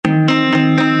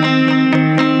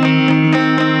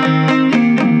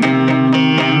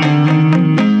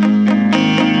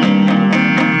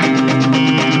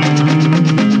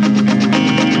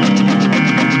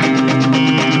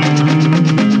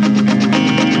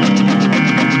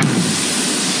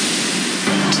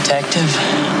detective,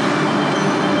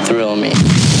 thrill me.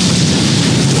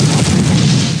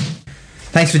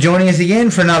 Thanks for joining us again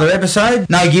for another episode.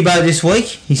 No Gibbo this week.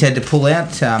 He's had to pull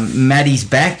out. Maddie's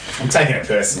back. I'm taking it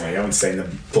personally. I haven't seen the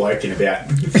bloke in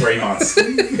about 3 months.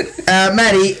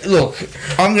 Maddie, look,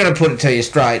 I'm going to put it to you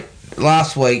straight.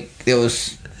 Last week there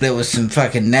was some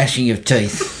fucking gnashing of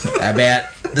teeth about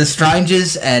The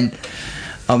Strangers, and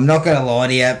I'm not going to lie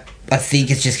to you. I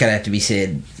think it's just going to have to be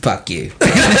said, fuck you.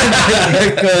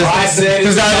 I said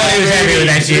because nobody was happy with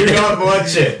that shit. Do not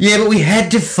watch it. Yeah, but we had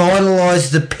to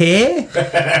finalise the pair,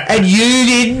 and you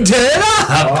didn't turn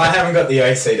up. Oh, I haven't got the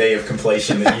OCD of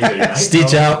completion that you do, mate.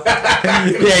 Stitch up. Yeah,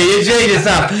 you cheated us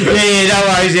up. Yeah, no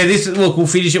worries. Yeah, look, we'll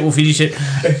finish it.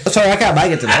 Sorry, I can't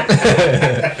make it to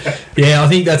that. Yeah, I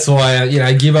think that's why,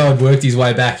 Gibbo had worked his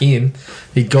way back in.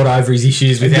 He got over his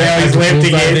issues with now he's left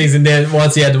again. Things, and then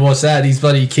once he had to watch that, he's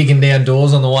bloody kicking down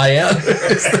doors on the way out.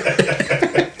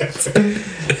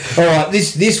 All right,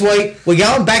 this week we're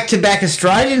going back-to-back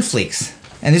Australian flicks,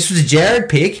 and this was a Jared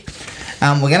pick.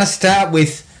 We're going to start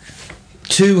with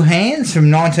Two Hands from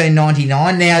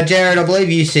 1999. Now, Jared, I believe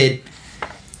you said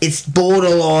it's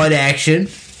borderline action.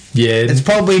 Yeah. It's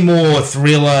probably more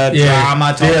thriller,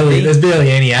 drama type thing. There's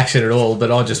barely any action at all, but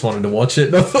I just wanted to watch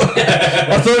it. I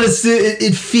thought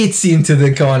it fits into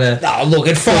the kind of... Oh, look,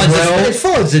 it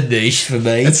finds a niche for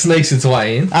me. It sneaks its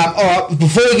way in. All right,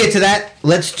 before we get to that,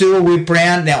 let's do a whip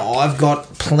round. Now, I've got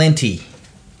plenty.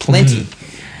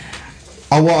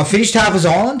 I finished Harper's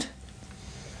Island.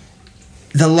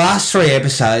 The last 3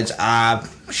 episodes are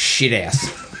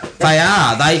shithouse. They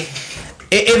are.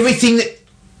 Everything that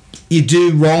you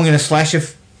do wrong in a slasher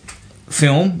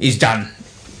film is done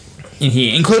in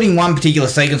here, including one particular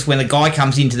sequence when the guy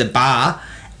comes into the bar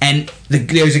and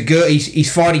there's a girl,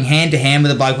 he's fighting hand to hand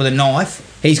with a bloke with a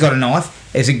knife. He's got a knife.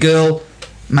 There's a girl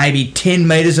maybe 10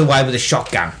 metres away with a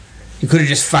shotgun. He could have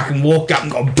just fucking walked up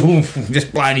and gone boom,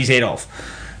 just blown his head off.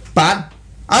 But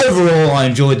overall, I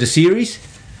enjoyed the series.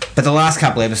 But the last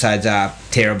couple episodes are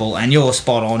terrible, and you're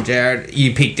spot on, Jared.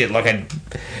 You picked it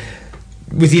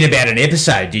within about an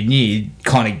episode, didn't you? You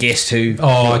kind of guessed who.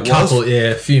 Oh, it a couple, was. yeah,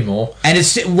 a few more. And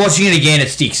it's watching it again, it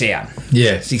sticks out.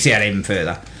 Yeah, it sticks out even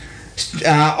further.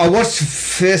 I watched the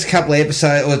first couple of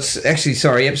episodes.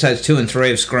 Episodes 2 and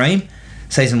 3 of Scream,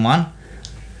 season 1.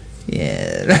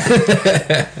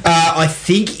 Yeah, I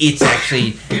think it's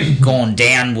actually gone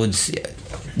downwards.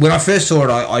 When I first saw it,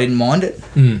 I didn't mind it,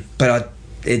 but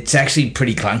it's actually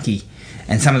pretty clunky.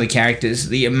 And some of the characters,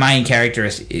 the main character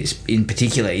is in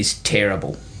particular, is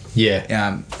terrible.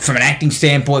 Yeah. From an acting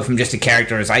standpoint, from just a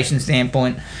characterization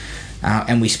standpoint,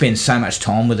 and we spend so much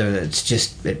time with her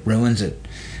that it ruins it.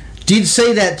 Did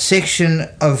see that section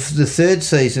of the 3rd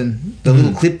season, the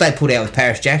little clip they put out with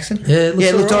Paris Jackson? Yeah,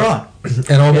 it looked all right.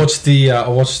 And I watched the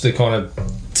kind of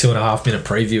 2.5 minute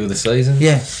preview of the season.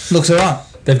 Yeah, looks all right.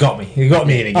 They've got me. They got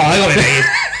me in again. Oh,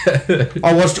 they got me in again.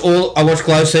 I watched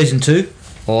Glow season 2.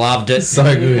 Loved it. So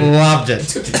good. Loved it.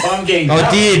 Took the time getting I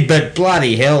done. did, but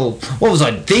bloody hell, what was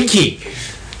I thinking?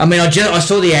 I mean, I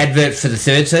saw the advert for the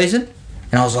 3rd season,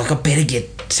 and I was like, I better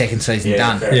get 2nd season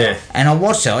done. Yeah. And I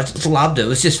watched it. I just loved it. It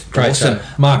was just Great awesome. show.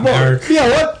 Mark Maron. You know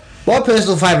what? My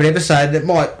personal favourite episode that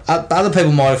other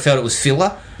people might have felt it was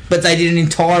filler, but they did an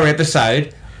entire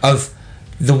episode of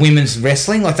the women's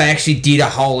wrestling. Like, they actually did a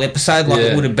whole episode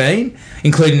it would have been,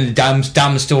 including the dumb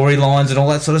storylines and all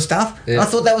that sort of stuff. Yeah. I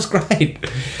thought that was great.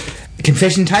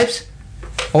 Confession tapes.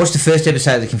 I watched the first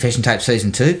episode of the Confession Tape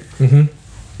season 2.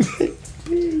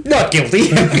 Mm-hmm. Not guilty.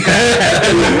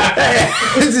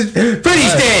 This is pretty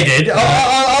standard.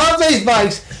 I love these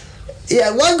blokes.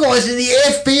 Yeah, one guy's in the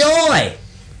FBI,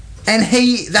 and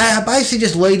they are basically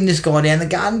just leading this guy down the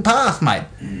garden path, mate.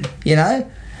 You know,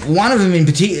 one of them in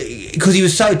particular, because he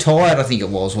was so tired, I think it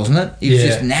was, wasn't it? He was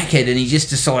just knackered, and he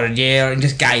just decided, and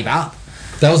just gave up.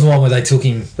 That was the one where they took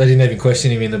him. They didn't even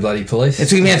question him in the bloody police. They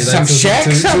took him out to some shack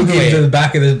somewhere. Took him to the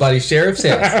back of the bloody sheriff's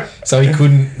house, so he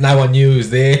couldn't. No one knew he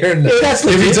was there. And that's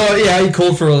every time, he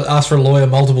asked for a lawyer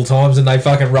multiple times, and they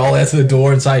fucking roll out to the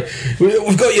door and say,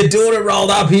 "We've got your daughter rolled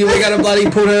up here. We're going to bloody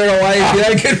put her away if you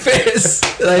don't confess."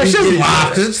 They should laugh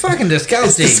because it's fucking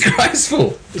disgusting. It's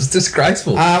disgraceful. It's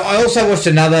disgraceful. I also watched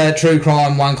another true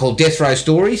crime one called Death Row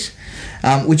Stories,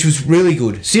 which was really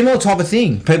good. Similar type of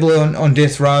thing. People on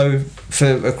death row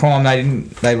for a crime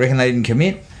they reckon they didn't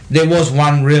commit. There was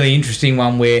one really interesting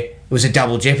one where it was a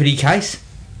double jeopardy case.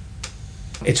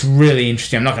 It's really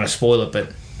interesting. I'm not going to spoil it,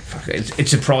 but fuck, it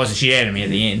surprised the shit out of me at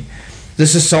the end. The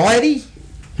Society,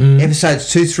 episodes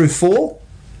 2 through 4,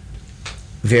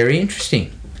 very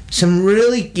interesting. Some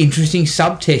really interesting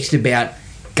subtext about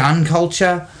gun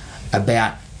culture,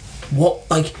 about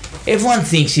what, like, everyone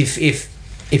thinks if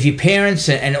if your parents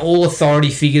and all authority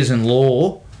figures and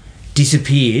law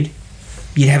disappeared,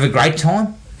 you'd have a great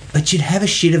time, but you'd have a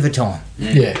shit of a time.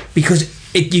 Yeah. Because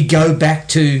you go back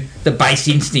to the base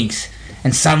instincts,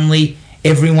 and suddenly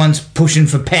everyone's pushing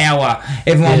for power.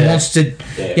 Everyone wants to,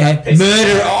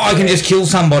 murder. I can just kill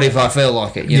somebody if I feel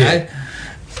like it. You know,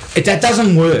 that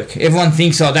doesn't work. Everyone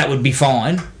thinks, that would be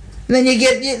fine. And then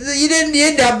you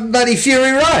end up bloody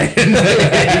Fury Road.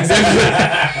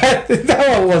 No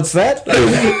one wants that.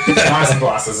 Nice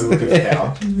glasses, a little bit of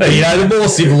power. You know, the more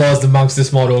civilised amongst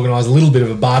us might organise a little bit of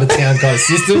a barter town kind of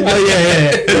system. We'd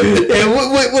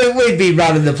be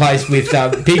running the place with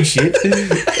pig shit.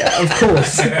 Of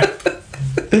course.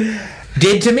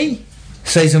 Dead to Me,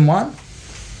 season 1,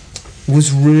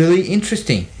 was really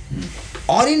interesting.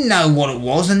 I didn't know what it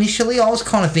was initially. I was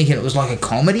kind of thinking it was like a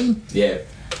comedy. Yeah.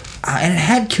 And it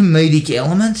had comedic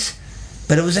elements,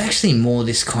 but it was actually more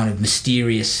this kind of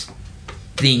mysterious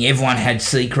thing. Everyone had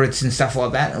secrets and stuff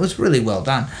like that. It was really well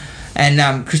done.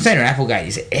 And Christina Applegate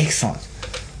is excellent.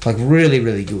 Like, really,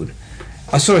 really good.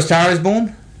 I saw A Star Is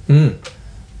Born.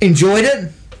 Enjoyed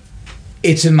it.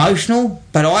 It's emotional,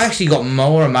 but I actually got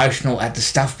more emotional at the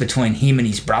stuff between him and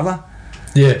his brother.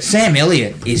 Yeah. Sam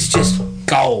Elliott is just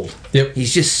gold. Yep.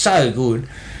 He's just so good.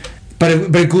 But a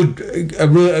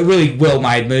really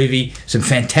well-made movie, some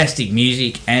fantastic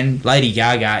music, and Lady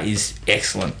Gaga is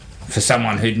excellent for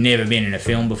someone who'd never been in a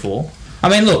film before. I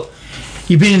mean, look,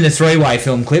 you've been in the Three-Way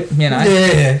film clip, you know.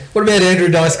 Yeah. What about Andrew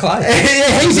Dice Clay?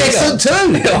 Yeah, he's excellent too.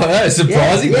 I know,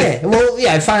 surprising. Yeah.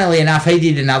 Well, funnily enough, he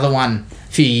did another one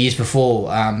a few years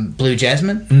before, Blue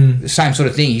Jasmine. The same sort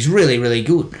of thing. He's really, really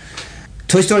good.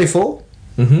 Toy Story 4.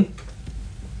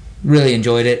 Really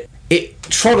enjoyed it. It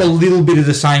trod a little bit of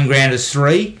the same ground as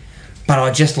 3, but I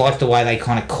just liked the way they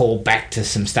kind of called back to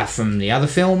some stuff from the other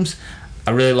films.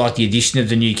 I really liked the addition of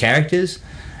the new characters.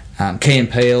 Key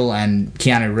and Peele and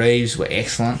Keanu Reeves were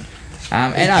excellent.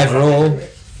 And overall,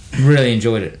 really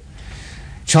enjoyed it.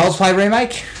 Child's Play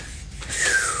remake?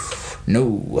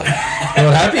 No. Not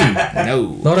happy?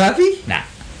 No. Not happy? Nah.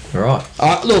 All right.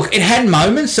 Look, it had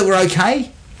moments that were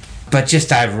okay, but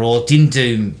just overall, it didn't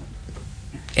do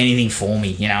anything for me.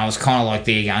 You know, I was kind of like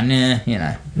there going, nah, you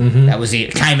know, that was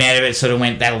it. Came out of it, sort of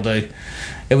went, that'll do.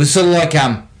 It was sort of like,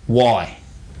 why?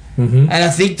 And I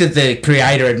think that the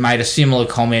creator had made a similar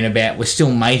comment about we're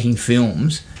still making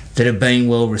films that are being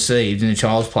well received in the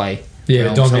Child's Play. Yeah,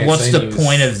 realm. So what's the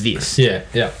point of this? Yeah,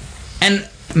 yeah. And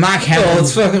Mark Hamill... Well,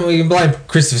 it's fucking... We can blame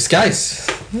Christopher Skase.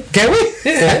 Can we?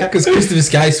 Yeah, because Christopher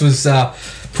Skase was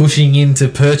pushing in to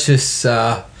purchase...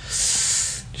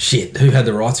 Shit, who had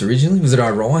the rights originally? Was it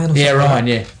Orion? Or Yeah, something? Ryan,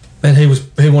 yeah. And he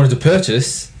wanted to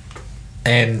purchase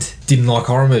and didn't like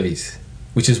horror movies,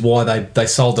 which is why they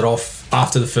sold it off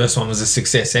after the first one was a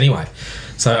success anyway.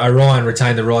 So Orion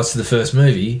retained the rights to the first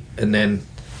movie, and then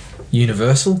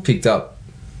Universal picked up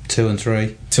 2 and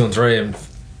 3. 2 and 3, and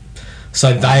so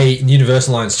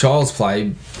Universal owns Child's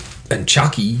Play and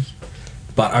Chucky,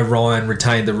 but Orion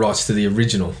retained the rights to the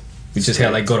original, which is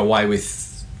how they got away with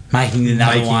Making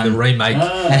the remake,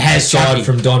 and has aside Chucky.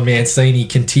 from Don Mancini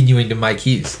continuing to make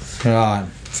his. Right.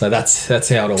 So that's how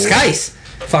it all works. Skase.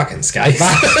 Fucking Skase.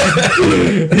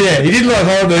 Yeah, he didn't like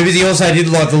horror movies. He also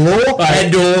didn't like the law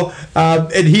and/or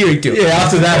adhering to it. Yeah,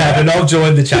 after that happened, I'll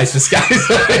join the chase for Skase.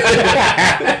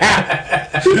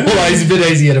 Although he's a bit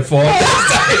easier to find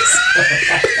these days.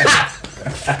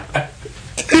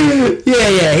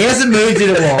 Yeah, he hasn't moved in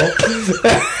a while.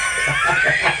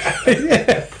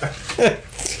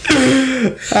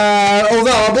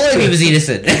 Although I believe he was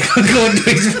innocent, according to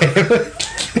his family.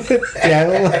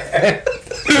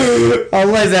 I'll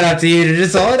leave that up to you to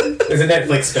decide. There's a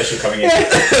Netflix special coming in.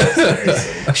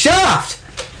 Shaft.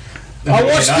 I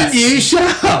watched the new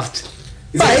Shaft.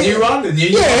 Is that the new one? The new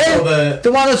Yeah, one? Or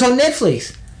the one that's on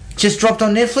Netflix. Just dropped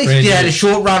on Netflix. Brand It had new. a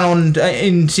short run on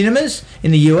in cinemas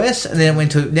in the US, and then it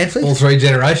went to Netflix. All 3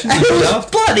 generations of It was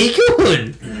Shaft. bloody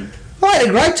good. I had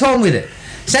a great time with it.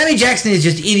 Sammy Jackson is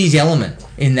just in his element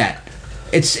in that.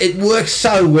 It works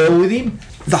so well with him.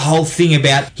 The whole thing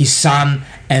about his son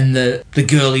and the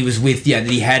girl he was with, that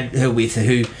he had her with,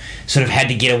 who sort of had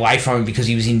to get away from him because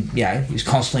he was he was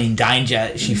constantly in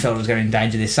danger. She felt it was going to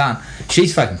endanger their son.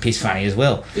 She's fucking piss funny as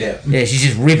well. Yeah. Yeah, she's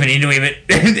just ripping into him at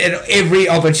every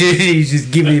opportunity. She's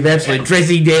just giving him absolute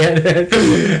dressing down.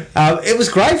 It was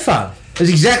great fun. It was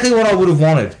exactly what I would have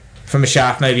wanted from a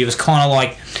Shaft movie. It was kind of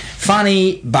like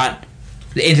funny, but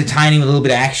entertaining with a little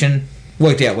bit of action.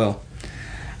 Worked out well.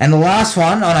 And the last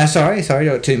one, I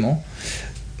got 2 more.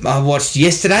 I watched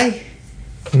yesterday.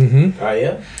 Mm-hmm. Oh,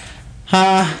 yeah?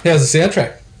 How's the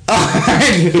soundtrack?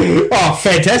 Oh,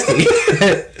 fantastic.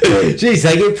 Jeez,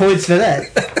 they get points for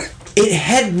that. it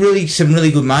had really some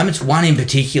really good moments. One in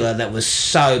particular that was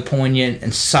so poignant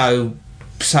and so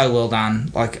well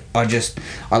done. Like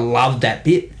I loved that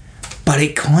bit, but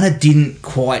it kind of didn't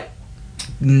quite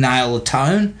nail the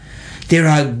tone. There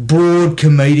are broad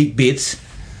comedic bits,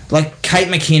 like Kate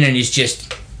McKinnon is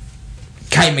just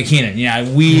Kate McKinnon, you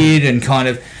know, weird and kind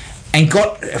of, and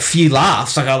got a few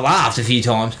laughs. Like I laughed a few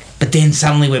times, but then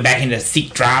suddenly we're back into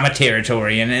thick drama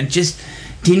territory, and it just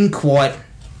didn't quite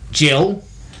gel.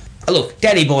 Look,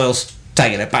 Danny Boyle's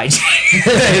taking a page.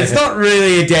 It's not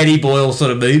really a Danny Boyle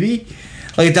sort of movie.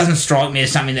 Like, it doesn't strike me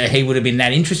as something that he would have been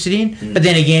that interested in. But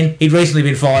then again, he'd recently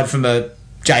been fired from a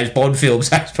James Bond film,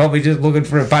 so he's probably just looking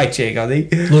for a paycheck, I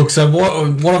think. Look, so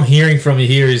what I'm hearing from you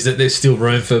here is that there's still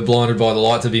room for Blinded by the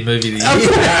Light to be movie of the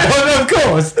year. Of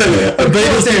course. The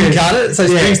Beatles didn't cut it, so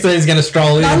Springsteen's going to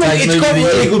stroll in and take it's movie got of the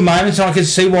really year. good moments, and I can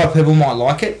see why people might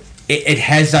like it. It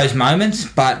has those moments,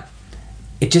 but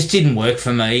it just didn't work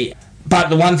for me. But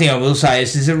the one thing I will say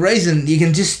is there's a reason you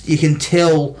can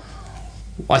tell,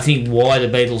 I think, why the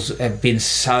Beatles have been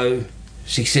so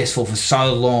successful for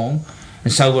so long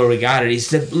and so well regarded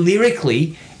is that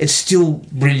lyrically it's still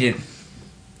brilliant,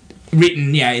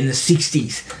 written, you know, in the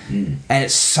 60s, and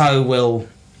it's so well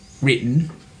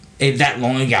written that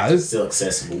long ago. It's still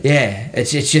accessible. Yeah,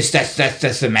 it's just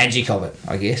that's the magic of it,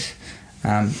 I guess.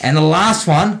 And the last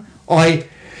one, I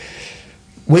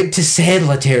went to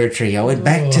Sandler territory. I went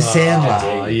back to Sandler.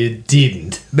 Oh, you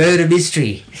didn't. Murder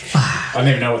mystery. I don't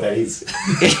even know what that is.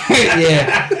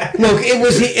 Yeah. Look,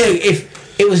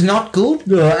 it was not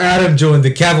good. Adam joined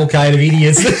the cavalcade of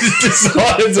idiots that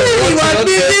decided to watch 31 it on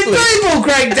million Netflix. people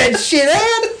cranked that shit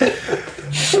out.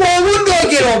 Why wouldn't I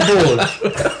get on board?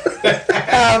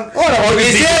 I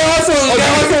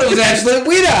thought it was an absolute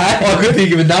winner. I could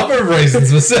think of a number of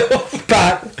reasons myself.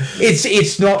 But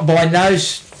it's not by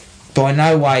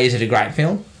no way is it a great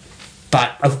film.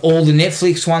 But of all the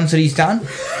Netflix ones that he's done,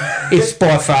 it's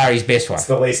by far his best one. It's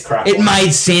the least crap It one.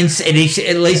 made sense. It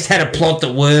at least had a plot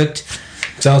that worked.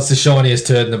 So it's the shiniest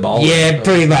turd in the bowl. Yeah,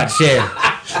 pretty much. Yeah.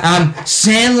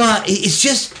 Sandler, it's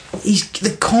just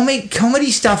the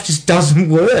comedy stuff just doesn't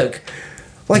work.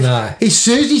 Like, No. as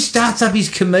soon as he starts up his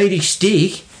comedic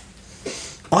stick,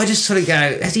 I just sort of go,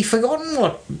 has he forgotten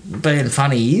what being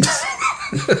funny is?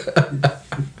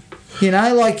 You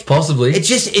know, like, Possibly. the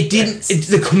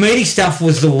comedic stuff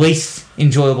was the least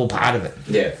enjoyable part of it.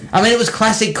 Yeah. I mean, it was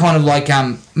classic kind of like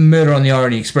Murder on the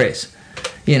Orient Express.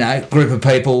 You know, group of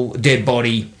people, dead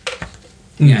body,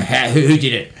 you know, who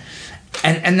did it.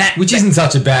 And that... Which isn't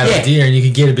such a bad Yeah. idea, and you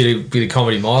could get a bit of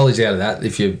comedy mileage out of that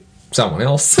if you're someone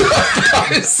else.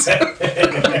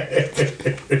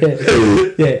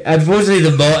 Yeah, unfortunately,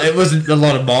 it wasn't a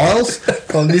lot of miles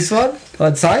on this one,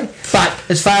 I'd say. But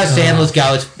as far as Sandler's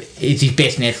go, it's his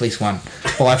best Netflix one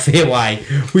by a fair way,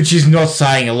 which is not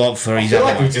saying a lot for I his feel other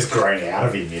like one. we've just grown out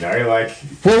of him, you know? Like,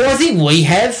 Well, I think we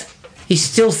have. He's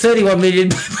still 31 million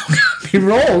people. Can't be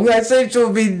wrong. They seem to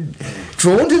have been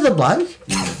drawn to the bloke.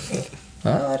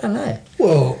 Well, I don't know.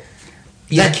 Well,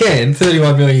 you can.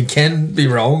 31 million can be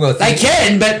wrong. I They think.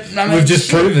 can, but I mean, We've just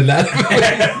proven that.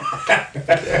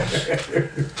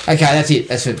 Okay, that's it.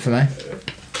 That's it for me.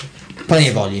 Plenty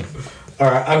of volume.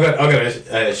 alright, I've got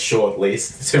a short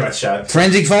list. Too much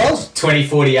Forensic Files.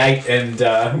 2048 and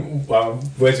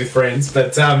Words with Friends,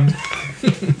 but I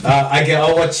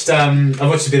watched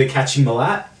a bit of Catching the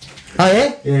Lat. Oh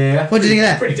yeah. Yeah. What do you think of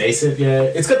that? Pretty decent. Yeah,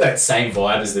 it's got that same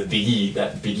vibe as the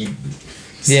Biggie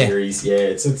series. Yeah,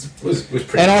 it was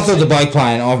pretty. And I thought the interesting. bloke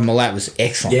playing Ivan Milat was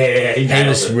excellent. Yeah, he He nailed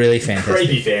was it. really fantastic.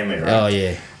 Creepy family, right? Oh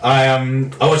yeah. I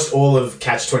watched all of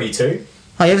Catch 22.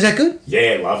 Oh yeah, was that good?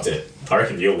 Yeah, loved it. I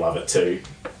reckon you'll love it too.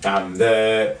 I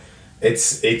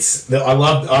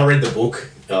read the book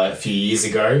a few years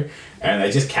ago, and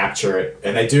they just capture it,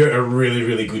 and they do a really,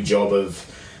 really good job of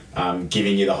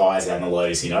giving you the highs and the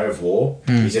lows, you know, of war.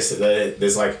 You just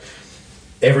there's like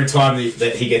every time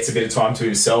that he gets a bit of time to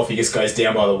himself, he just goes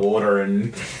down by the water,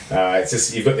 and it's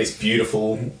just you've got this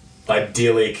beautiful,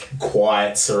 idyllic,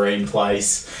 quiet, serene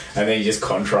place, and then you just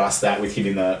contrast that with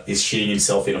him is shooting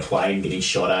himself in a plane, getting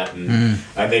shot at, and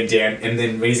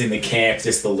then when he's in the camp,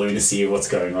 just the lunacy of what's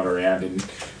going on around, and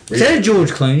Is that a George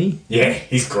Clooney? yeah,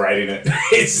 he's great in it.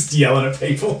 He's just yelling at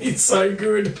people. It's so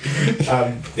good.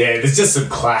 There's just some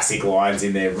classic lines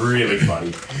in there, really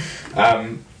funny.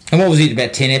 And what was it?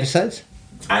 About 10 episodes.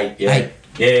 8, yeah. Eight.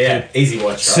 Yeah, easy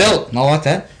watch. Right? Svelte. I like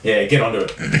that. Yeah, get onto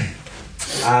it.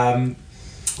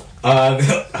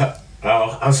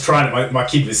 I was trying to... My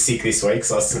kid was sick this week,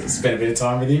 so I spent a bit of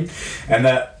time with him. And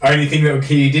the only thing that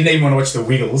he didn't even want to watch the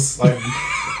Wiggles. Like,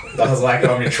 I was like,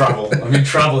 I'm in trouble. I'm in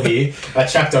trouble here. I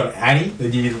chucked on Annie,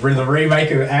 the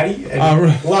remake of Annie, and Oh,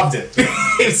 right. loved it.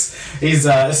 he's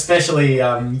especially.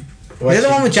 The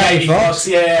one with Jamie Foxx?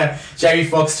 Yeah, Jamie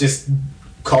Foxx just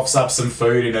coughs up some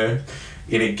food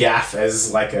in a gaff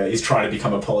as like he's trying to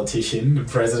become a politician,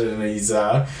 president, and he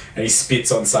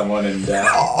spits on someone and.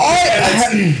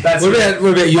 That's what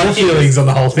about your feelings on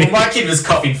the whole thing? Well, my kid was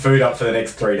coughing food up for the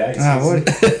next 3 days.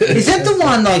 Is that the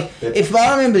one, like, if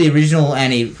I remember the original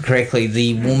Annie correctly,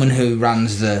 the woman who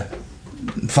runs the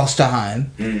foster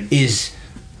home is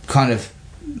kind of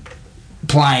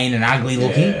plain and ugly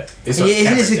looking? Yeah. Isn't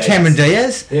this Cameron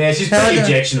Diaz? Yeah, she's pretty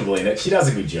objectionable in it. She does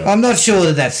a good job. I'm not sure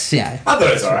that that's, I thought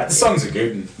it was alright. The songs are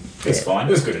good and it was fine.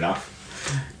 It was good enough.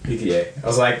 Yeah, I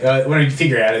was like, when you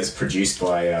figure out it's produced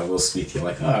by Will Smith, you're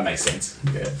like, oh, that makes sense.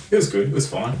 Yeah, it was good. It was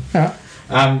fine.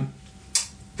 Yeah.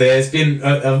 There's been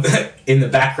in the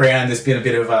background. There's been a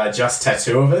bit of Just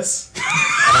Tattoo of Us.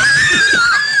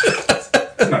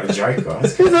 It's not a joke,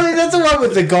 guys. That's the one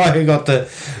with the guy who got the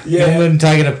woman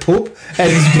taking a poop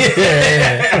and he's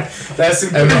There's some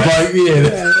good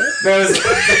There was the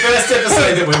first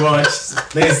episode that we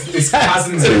watched. There's this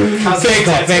cousins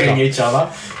tattooing each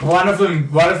other. One of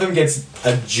them gets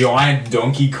a giant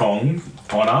Donkey Kong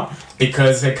on her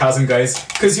because her cousin goes,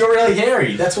 "Because you're really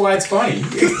hairy. That's why it's funny."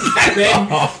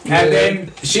 and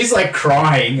then she's like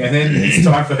crying, and then it's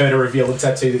time for her to reveal the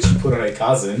tattoo that she put on her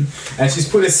cousin, and she's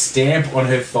put a stamp on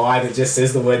her thigh that just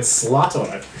says the word "slut" on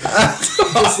it.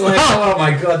 It's like, oh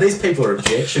my god, these people are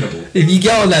objectionable. If you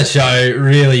go on that show,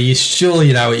 really, you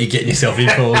surely know what you're getting yourself in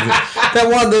for.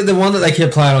 The one that they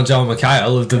kept playing on Joel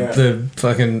McHale of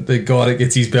the guy that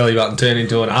gets his belly button turned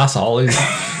into an asshole is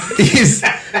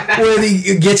where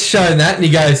he gets shown that and he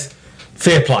goes,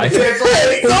 fair play. Fair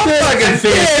play. It's not fucking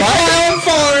fair play. I'm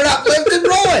firing up left and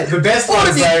right. The best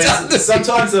ones though is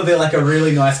sometimes there'll be like a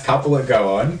really nice couple that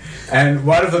go on, and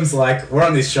one of them's like, "We're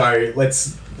on this show.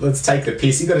 Let's take the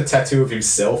piss." He got a tattoo of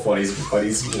himself on his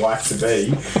wife to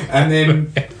be,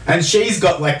 and she's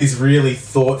got like this really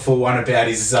thoughtful one about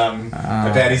his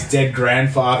dead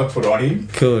grandfather put on him.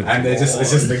 Good. And it's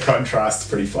just the contrast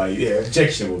pretty funny. Yeah,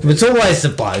 objectionable. But it's always the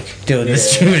bloke doing the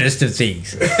stupidest of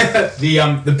things.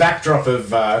 The backdrop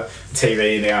of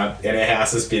TV in our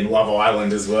house has been Love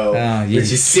Island as well,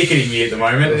 which is sickening me at the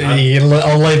moment.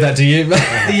 I'll leave that to you.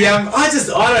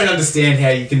 I don't understand how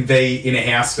you can be in a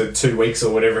house for 2 weeks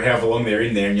or whatever, however long they're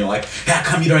in there, and you're like, how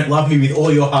come you don't love me with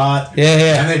all your heart?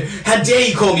 Yeah. And then, how dare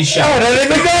you call me Shark? I don't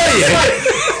even know you.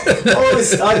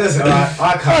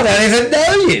 I can't. I don't even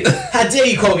know you. How dare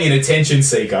you call me an attention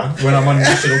seeker when I'm on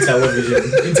national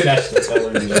television, international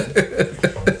television?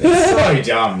 It's so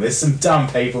dumb. There's some dumb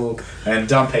people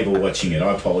watching it.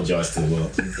 I apologise to the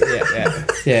world.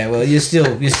 Yeah. Well, you're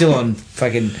still on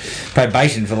fucking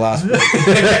probation for the last week.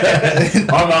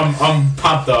 I'm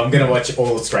pumped though. I'm gonna watch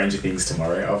all of Stranger Things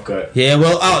tomorrow. I've got. Yeah.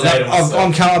 Well,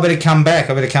 I better come back.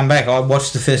 I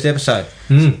watched the first episode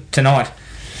tonight.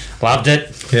 Loved it.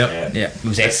 Yep. Yeah. It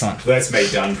was excellent. That's me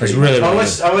done. It was really I good.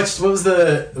 watched. What was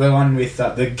the one with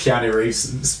the Keanu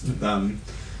Reeves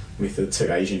with the two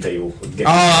Asian people?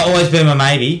 Always Been My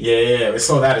Maybe. Yeah, we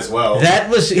saw that as well. That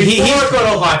was before it got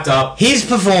all hyped up. His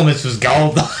performance was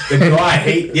gold. The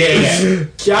guy,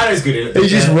 Keanu's good at it. He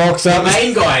just rocks up. The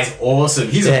main guy is awesome.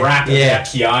 He's a rap about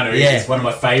Keanu. Yeah. It's one of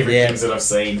my favourite things that I've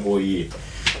seen all year.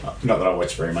 Not that I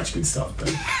watch very much good stuff,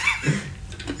 but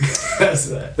that's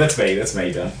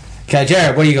me done. Okay,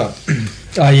 Jared, what do you got?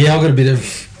 I've got a bit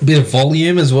of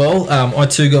volume as well. I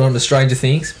too got onto Stranger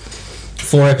Things.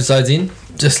 4 episodes in.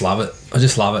 Just love it. I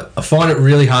just love it. I find it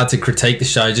really hard to critique the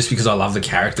show just because I love the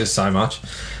characters so much.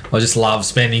 I just love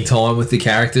spending time with the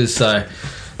characters. So,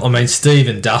 I mean, Steve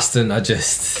and Dustin are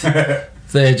just...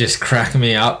 they're just cracking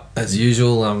me up as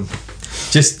usual.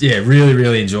 Really,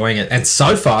 really enjoying it. And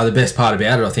so far, the best part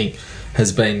about it, I think,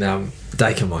 has been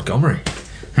Dakin Montgomery.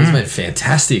 He's been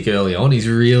fantastic early on. He's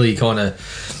really kind of...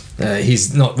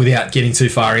 he's not, without getting too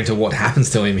far into what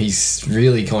happens to him, he's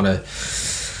really kind of...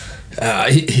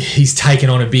 he's taken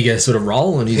on a bigger sort of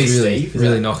role, and he's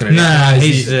really knocking it out. No,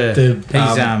 he's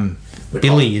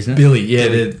Billy, isn't it? Billy,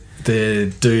 yeah,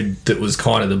 the dude that was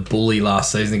kind of the bully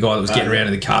last season, the guy that was getting around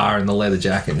in the car and the leather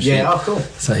jacket and shit. Yeah, cool.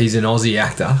 So he's an Aussie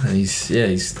actor, and he's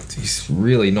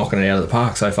really knocking it out of the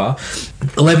park so far.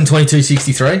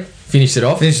 11/22/63, finished it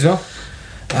off.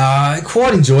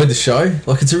 Quite enjoyed the show.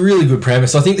 Like, it's a really good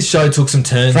premise. I think the show took some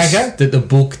turns Franco? that the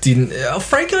book didn't.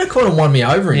 Franco kind of won me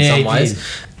over in some ways.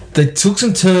 They took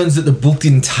some turns that the book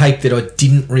didn't take that I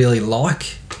didn't really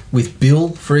like. With Bill,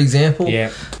 for example.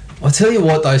 Yeah. I tell you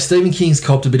what though, Stephen King's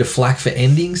copped a bit of flack for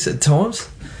endings at times.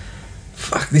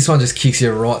 Fuck, this one just kicks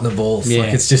you right in the balls. Yeah.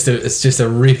 Like, it's just a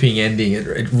ripping ending.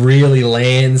 It really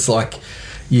lands. Like,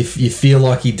 you feel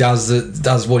like he does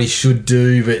what he should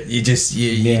do, but you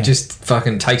just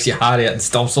fucking takes your heart out and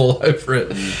stomps all over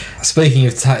it. Speaking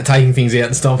of taking things out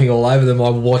and stomping all over them, I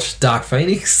watched Dark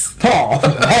Phoenix. Is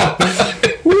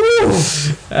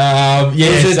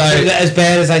it as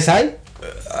bad as they say?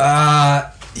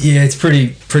 Yeah, it's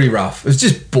pretty rough. It was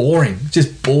just boring.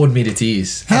 Just bored me to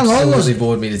tears. How long was it?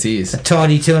 Bored me to tears. A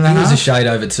tidy 2.5. It was a shade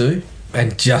over 2,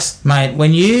 and just mate.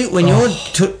 When you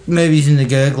took movies in the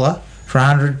gurgler for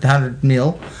 100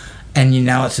 mil, and you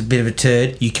know it's a bit of a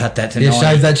turd, you cut that to 90.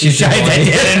 Shave that shit. You shave that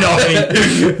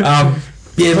down to 90.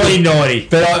 Yeah, pretty naughty.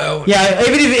 But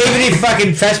even if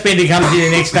fucking Fassbender comes in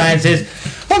the next day and says,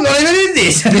 I'm not even in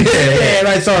this. Yeah,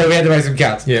 mate, sorry, we had to make some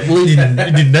cuts. Yeah, well, it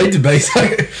didn't need to be.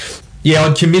 So. Yeah,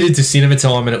 I'd committed to cinema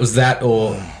time, and it was that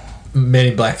or Men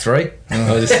in Black 3.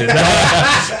 I just did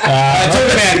that. Talk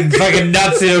about fucking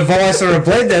nuts in a vice or a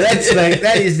blender.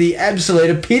 That is the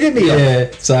absolute epitome of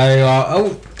it. Yeah, so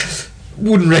I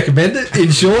wouldn't recommend it,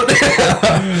 in short.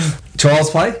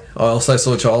 Child's Play. I also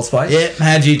saw Child's Play. Yeah,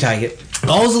 how'd you take it?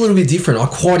 I was a little bit different. I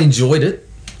quite enjoyed it.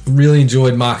 Really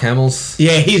enjoyed Mark Hamill's.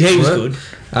 Yeah, he was good.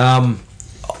 I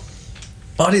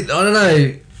don't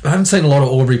know. I haven't seen a lot of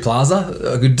Aubrey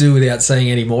Plaza. I could do without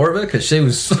seeing any more of her because she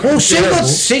was. Well,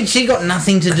 she got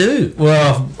nothing to do.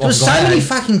 Well, there were so many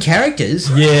fucking characters.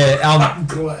 Yeah,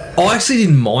 I actually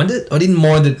didn't mind it. I didn't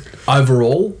mind it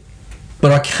overall,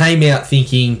 but I came out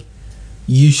thinking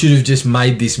you should have just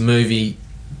made this movie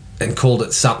and called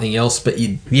it something else, but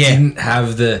you didn't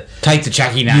have the take the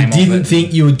Chucky name. You didn't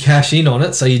think you would cash in on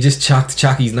it, so you just chucked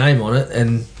Chucky's name on it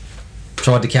and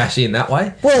tried to cash in that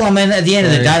way. Well, I mean, at the end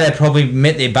of the day, they probably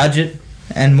met their budget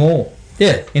and more.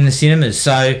 Yeah, in the cinemas,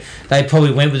 so they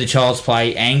probably went with the Child's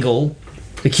Play angle,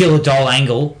 the killer doll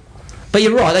angle. But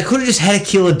you're right; they could have just had a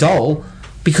killer doll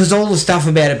because all the stuff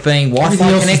about it being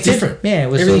Wi-Fi connected, different. Yeah, it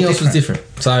was everything else was different.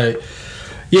 So.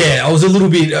 Yeah, I was a little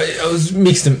bit. I was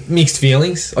mixed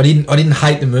feelings. I didn't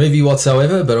hate the movie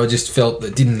whatsoever, but I just felt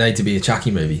it didn't need to be a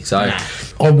Chucky movie. So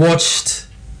I watched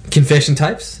Confession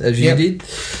Tapes as you did.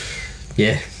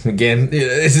 Yeah, again,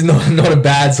 this is not a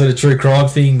bad sort of true crime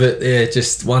thing, but yeah,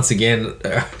 just once again,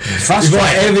 if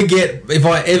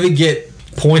I ever get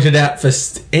pointed out for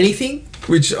anything,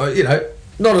 which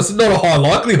not a high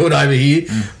likelihood over here,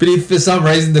 but if for some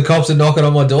reason the cops are knocking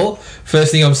on my door,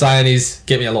 first thing I'm saying is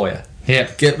get me a lawyer.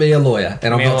 Yeah, get me a lawyer,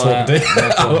 and I'm not talking to you.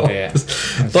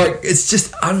 Like, it's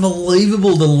just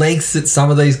unbelievable the lengths that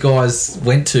some of these guys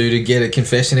went to get a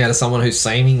confession out of someone who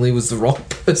seemingly was the wrong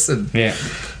person. Yeah,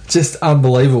 just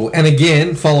unbelievable. And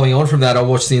again, following on from that, I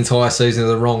watched the entire season of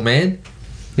The Wrong Man.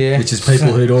 Yeah, which is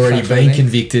people who'd already been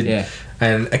convicted,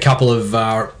 and a couple of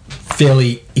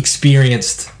fairly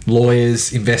experienced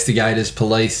lawyers, investigators,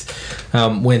 police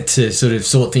went to sort of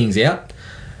sort things out.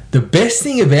 The best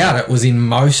thing about it was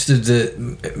mostly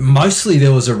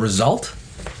there was a result.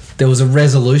 There was a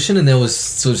resolution, and there was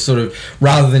sort of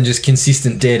rather than just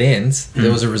consistent dead ends,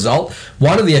 there was a result.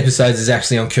 One of the episodes is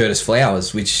actually on Curtis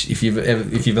Flowers, which if you've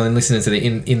been listening to the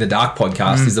In the Dark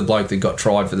podcast, is the bloke that got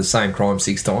tried for the same crime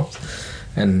 6 times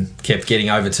and kept getting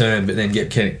overturned, but then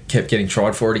kept getting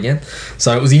tried for it again.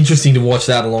 So it was interesting to watch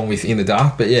that along with In the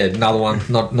Dark. But yeah, another one,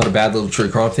 not a bad little true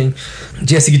crime thing.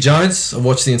 Jessica Jones, I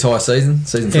watched the entire season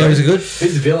 3. Yeah, was it good?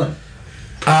 Who's the villain?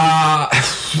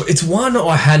 It's one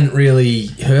I hadn't really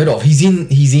heard of. He's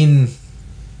in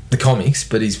the comics,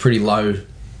 but he's pretty low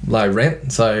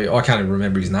rent, so I can't even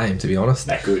remember his name, to be honest.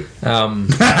 That good. So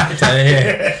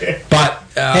yeah, but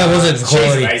how was it?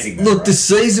 Quality? Amazing, though, look, the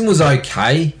season was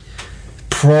okay.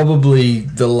 Probably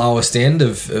the lowest end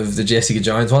of the Jessica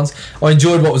Jones ones. I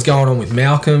enjoyed what was going on with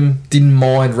Malcolm. Didn't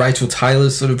mind Rachel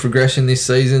Taylor's sort of progression this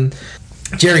season.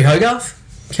 Jerry Hogarth,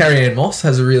 Carrie-Anne Moss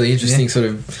has a really interesting sort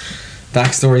of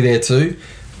backstory there too.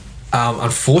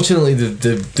 Unfortunately,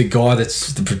 the guy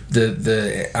that's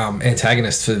the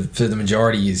antagonist for the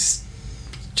majority is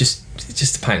just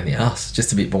a pain in the ass,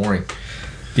 just a bit boring.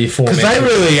 The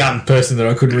aforementioned person that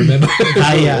I couldn't remember who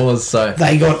it was. So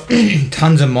they got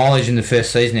tons of mileage in the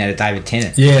first season out of David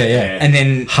Tennant. Yeah, and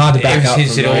then hard to back up.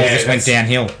 Since it all just went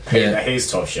downhill.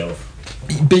 He's top shelf.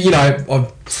 But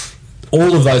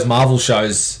all of those Marvel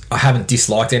shows, I haven't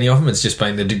disliked any of them. It's just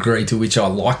been the degree to which I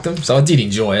liked them. So I did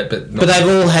enjoy it, but they've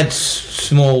all had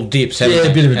small dips. A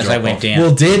bit of a as drop they went off. down.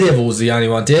 Well, Daredevil was the only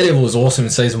one. Daredevil was awesome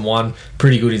in season 1,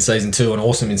 pretty good in season 2, and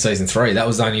awesome in season 3. That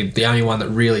was the only one that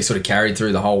really sort of carried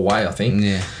through the whole way, I think.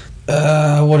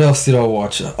 Yeah. What else did I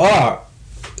watch? Oh,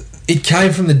 It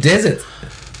Came from the Desert.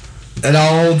 An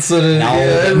old sort of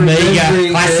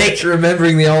Amiga classic.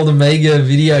 Remembering the old Amiga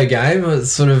video game,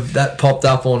 it's sort of that popped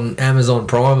up on Amazon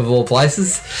Prime of all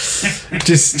places.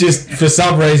 just for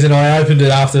some reason, I opened it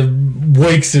after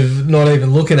weeks of not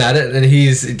even looking at it, and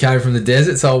it came from the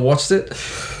desert, so I watched it.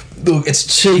 Look,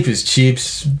 it's cheap as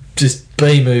chips, just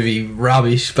B-movie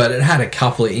rubbish, but it had a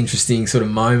couple of interesting sort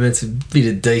of moments, a bit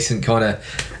of decent kind of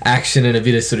action and a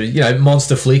bit of sort of,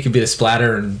 monster flick, a bit of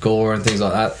splatter and gore and things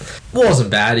like that. Wasn't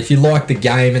bad. If you liked the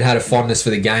game and had a fondness for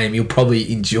the game, you'll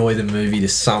probably enjoy the movie to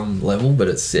some level, but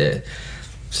it's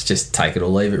just take it or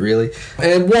leave it, really.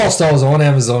 And whilst I was on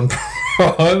Amazon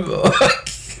Prime,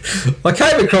 I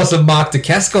came across a Mark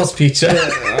Dacascos picture.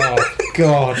 Oh,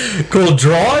 God. Called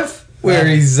Drive. Where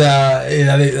he's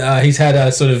had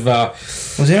a sort of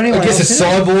was there anyone I guess a else in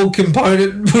it? cyborg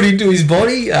component put into his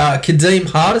body. Kadeem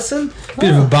Hardison,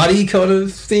 bit of a buddy kind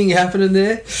of thing happening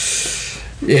there.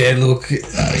 Yeah, look,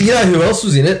 you know who else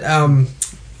was in it?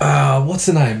 What's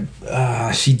her name?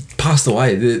 She passed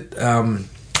away.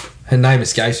 Her name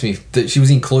escapes me. She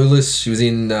was in Clueless. She was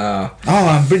in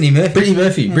Brittany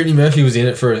Murphy. Brittany Murphy was in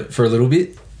it for a little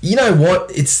bit. You know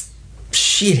what? It's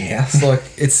shit house. Like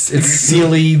it's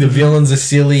silly. The villains are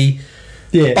silly.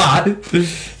 Yeah. But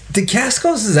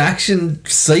Dacascos' action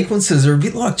sequences are a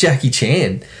bit like Jackie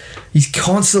Chan. He's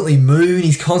constantly moving.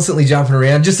 He's constantly jumping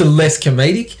around. Just a less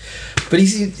comedic, but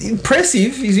he's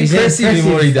impressive. He's impressive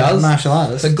in what he does. Martial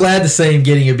artist. So glad to see him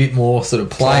getting a bit more sort of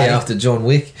play after John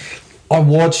Wick. I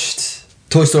watched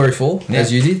Toy Story 4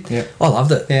 as you did. Yeah. I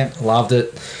loved it. Yeah. Loved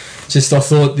it. Just I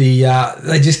thought they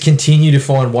just continue to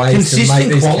find ways Consistent to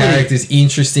make these quality. characters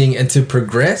interesting and to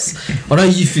progress. I know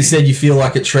you said you feel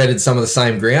like it treaded some of the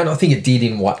same ground. I think it did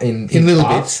in little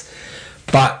parts,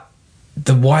 but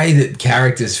the way that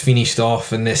characters finished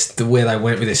off and where they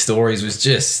went with their stories was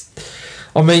just.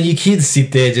 I mean, you kids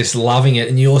sit there just loving it,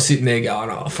 and you're sitting there going,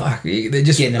 "Oh fuck!" They're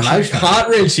just Getting emotional. heart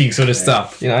wrenching sort of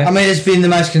stuff. I mean, it's been the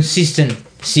most consistent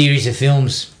series of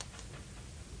films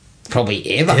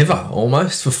probably ever.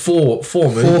 Almost for four movies.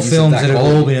 4 films that have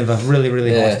quality. all been of a really,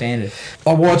 really high standard.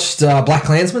 I watched Black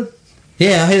Klansman.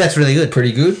 Yeah, I hear that's really good.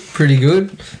 Pretty good.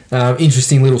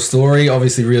 Interesting little story.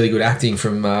 Obviously, really good acting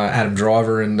from Adam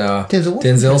Driver and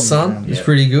Denzel's son. It's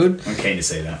pretty good. I'm keen to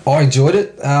see that. I enjoyed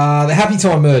it. The Happy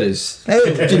Time Murders.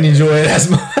 Didn't enjoy it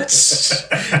as much.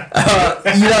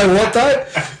 You know what though?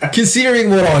 Considering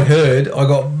what I heard, I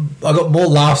got more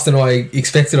laughs than I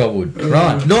expected I would.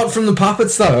 Right. Not from the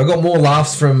puppets though. I got more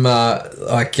laughs from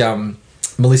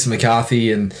Melissa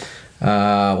McCarthy and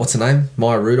what's her name?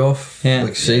 Maya Rudolph. Yeah.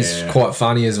 Like she's quite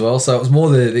funny as well. So it was more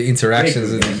the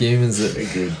interactions with the humans that. Very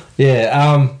good.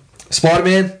 Yeah.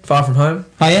 Spider-Man: Far From Home.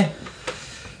 Oh, yeah?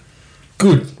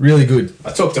 Good. Really good.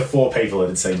 I talked to 4 people that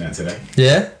had seen that today.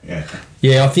 Yeah. Yeah.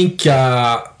 Yeah. I think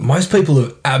most people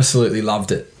have absolutely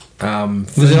loved it.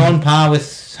 Was it on par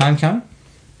with Homecoming?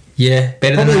 Yeah,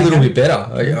 Better than probably a little Homecoming? bit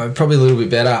better. Probably a little bit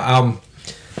better.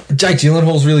 Jake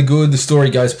Gyllenhaal's really good. The story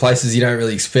goes places you don't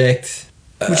really expect.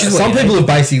 Which is what some you people need.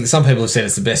 have said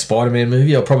it's the best Spider-Man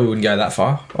movie. I probably wouldn't go that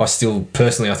far. I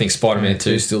think Spider-Man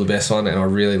 2 is still the best one, and I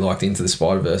really liked Into the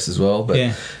Spider-Verse as well. But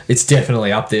Yeah. it's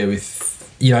definitely up there with.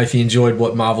 If you enjoyed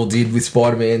what Marvel did with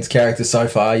Spider-Man's character so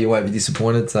far, you won't be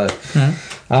disappointed. So,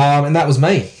 and that was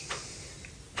me.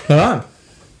 All right.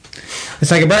 Let's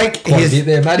take a break. Quite a bit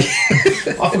there, Matty.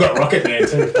 I forgot Rocket Man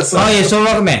too. Oh, yeah, so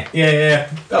Rocket Man. Yeah.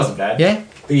 That wasn't bad. Yeah?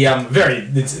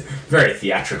 It's a very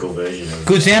theatrical version of.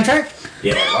 Good soundtrack?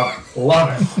 Yeah,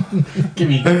 love it. Give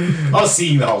me. I was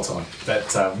singing the whole time, but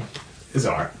it's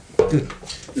alright. Good.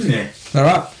 Yeah. All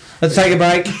right. Let's take a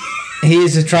break.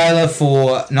 Here's a trailer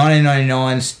for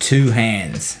 1999's Two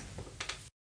Hands.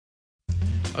 I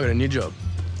got a new job,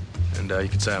 and you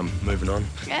could say I'm moving on.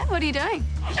 Yeah, what are you doing?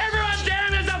 Everyone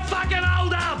down, there's a fucking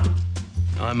hold up!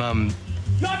 I'm Open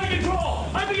your drawer!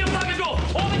 Open your fucking drawer!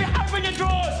 All of you, open your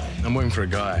drawers! I'm working for a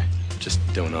guy, just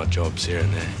doing odd jobs here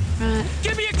and there. Right.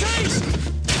 Give me your keys!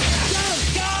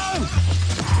 Go!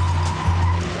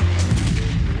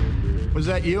 Was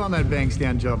that you on that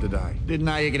Bankstown job today? Didn't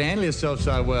know you could handle yourself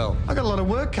so well. I got a lot of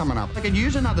work coming up. I could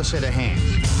use another set of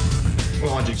hands.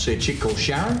 Well, I did see a chick called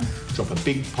Sharon drop a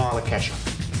big pile of cash on.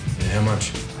 Yeah, how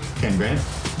much? 10 grand.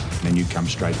 Then you come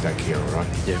straight back here, all right?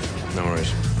 Yeah, no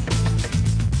worries.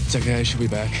 It's okay, she'll be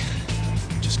back.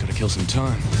 Just gotta kill some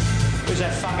time. Who's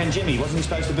that fucking Jimmy? Wasn't he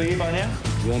supposed to be here by now?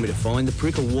 You want me to find the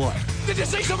prick or what? Did you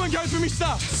see someone go through me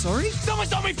stuff? Sorry? Someone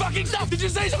stole me fucking stuff! Did you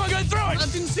see someone go through it? I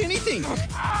didn't see anything.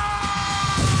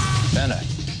 Bando.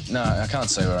 No, I can't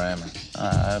say where I am.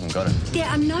 I haven't got it. There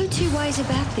are no two ways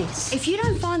about this. If you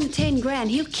don't find the 10 grand,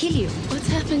 he'll kill you. What's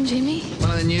happened, Jimmy?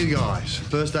 One of the new guys.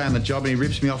 First day on the job and he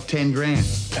rips me off 10 grand.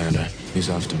 Bando. He's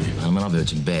after me. I mean, I've heard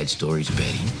some bad stories about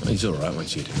him. He's all right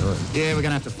once you deny him. Yeah, we're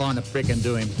gonna have to find the prick and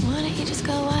do him. Why don't you just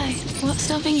go away? What's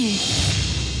stopping you?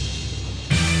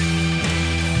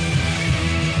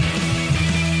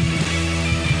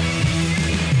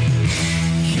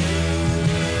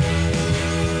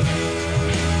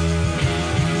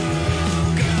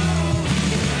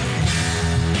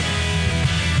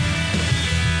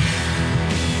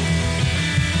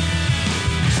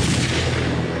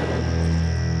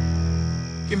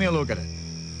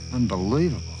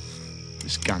 Unbelievable.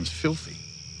 This gun's filthy.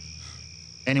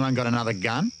 Anyone got another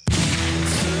gun?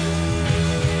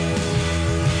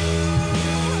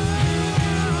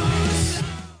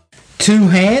 Two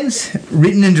Hands,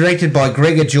 written and directed by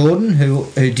Gregor Jordan, who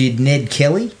did Ned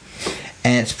Kelly,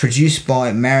 and it's produced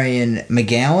by Marion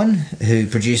McGowan, who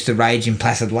produced The Rage in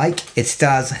Placid Lake. It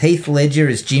stars Heath Ledger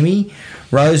as Jimmy,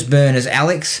 Rose Byrne as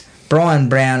Alex, Brian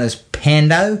Brown as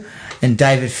Pando, and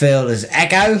David Field as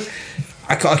Akko.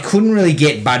 I couldn't really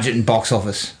get budget and box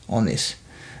office on this.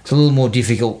 It's a little more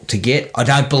difficult to get. I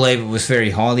don't believe it was very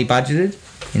highly budgeted,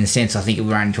 in the sense I think we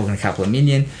were only talking a couple of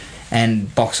million,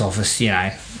 and box office, you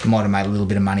know, might have made a little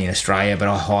bit of money in Australia, but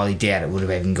I highly doubt it would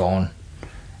have even gone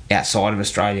outside of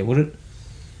Australia, would it?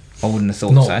 I wouldn't have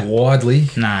thought so. Not widely.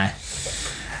 No.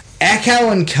 Akko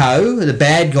and Co, the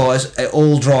bad guys,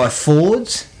 all drive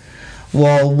Fords,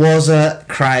 while Wazza,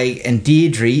 Craig and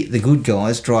Deirdre, the good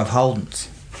guys, drive Holdens.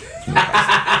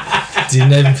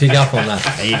 Didn't even pick up on that.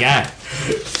 There you go.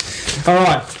 All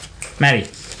right, Matty.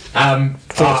 I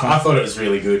thought it was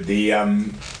really good.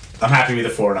 I'm happy with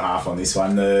the 4.5 on this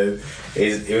one.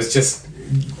 It was just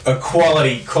a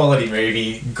quality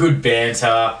movie, good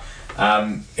banter.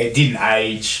 It didn't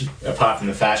age apart from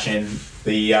the fashion.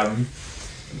 And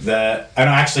I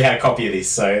actually had a copy of this,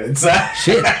 so it's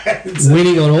shit.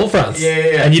 Winning on all fronts.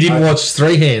 Yeah. And you didn't watch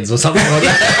Three Hands or something like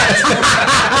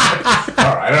that.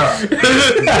 all right.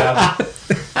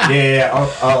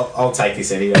 I'll take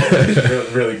this anyway.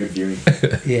 Really good viewing.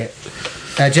 Yeah.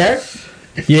 Jared?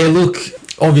 Yeah, look,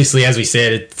 obviously, as we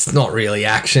said, it's not really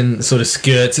action, sort of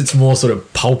skirts. It's more sort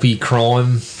of pulpy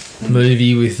crime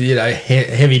movie with, you know,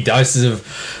 heavy doses of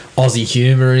Aussie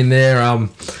humour in there.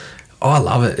 I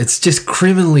love it. It's just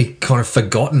criminally kind of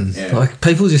forgotten. Yeah. Like,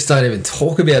 people just don't even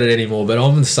talk about it anymore, but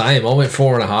I'm the same. I went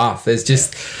 4.5. There's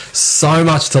just so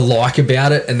much to like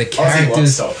about it, and the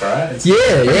characters... Aussie stock, right?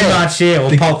 Yeah, pretty much, yeah,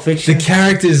 or Pulp Fiction. The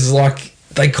characters, like,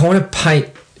 they kind of paint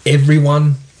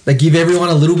everyone... They give everyone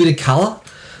a little bit of colour.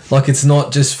 Like, it's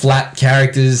not just flat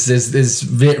characters. There's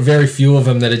very few of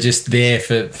them that are just there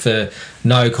for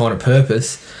no kind of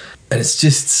purpose. And it's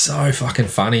just so fucking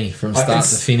funny from start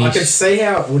to finish. I can see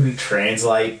how it wouldn't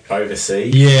translate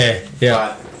overseas. Yeah.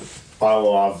 But I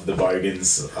love the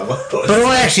Bogans. But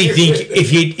I actually think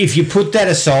if you put that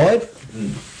aside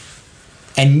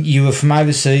and you were from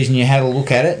overseas and you had a look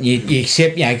at it, and you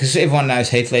accept, you know, because everyone knows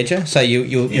Heath Ledger, so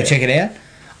you'll check it out.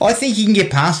 I think you can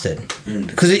get past it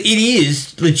because it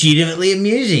is legitimately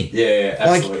amusing. Yeah,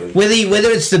 absolutely. Like whether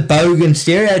it's the Bogan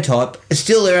stereotype,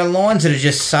 still there are lines that are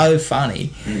just so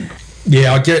funny.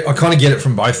 Yeah, I kind of get it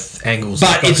from both angles.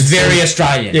 But it's very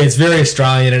Australian. Yeah, it's very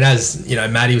Australian, and as you know,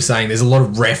 Maddie was saying, there's a lot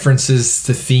of references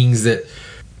to things that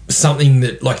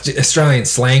like Australian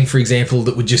slang, for example,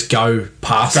 that would just go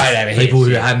past people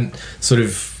who hadn't sort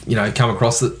of, you know, come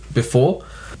across it before.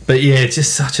 But yeah, it's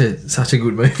just such a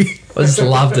good movie. I just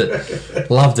loved it.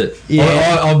 Loved it.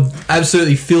 Yeah. I'm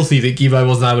absolutely filthy that Gibbo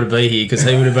wasn't able to be here, because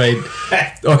he would have been...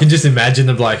 I can just imagine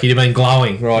the bloke. He'd have been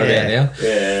glowing about now.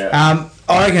 Yeah.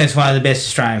 I reckon it's one of the best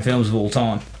Australian films of all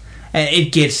time. And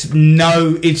it's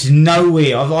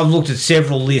nowhere. I've looked at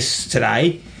several lists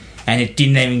today, and it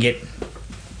didn't even get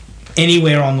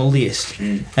anywhere on the list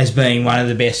as being one of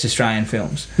the best Australian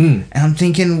films. And I'm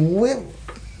thinking, well,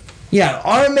 you know,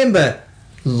 I remember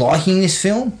liking this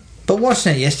film, but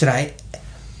watching it yesterday,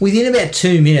 within about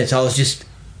 2 minutes, I just,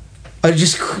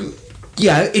 you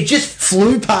know, it just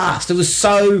flew past. It was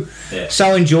so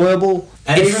enjoyable.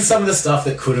 And even some of the stuff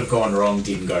that could have gone wrong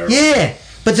didn't go wrong. Yeah,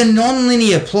 but the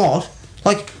non-linear plot,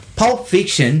 like Pulp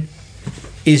Fiction,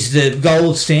 is the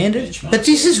gold standard, but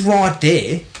this is right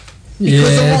there.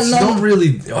 Because it's not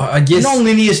really... I guess...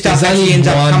 Non-linear stuff actually ends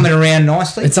up coming around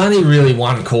nicely. It's only really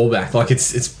one callback. Like,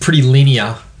 it's pretty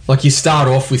linear. Like, you start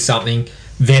off with something,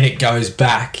 then it goes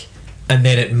back, and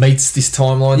then it meets this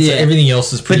timeline. Yeah. So everything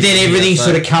else is pretty... But then everything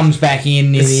sort of comes back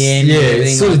in near the end. Yeah,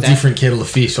 it's sort of different kettle of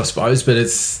fish, I suppose, but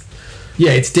it's...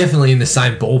 Yeah, it's definitely in the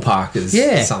same ballpark as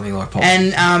something like Pulp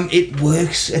Fiction. And it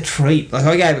works a treat. Like,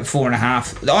 I gave it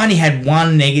 4.5. I only had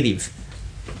one negative.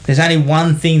 There's only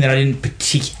one thing that I didn't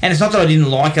particularly... And it's not that I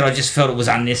didn't like it, I just felt it was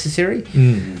unnecessary.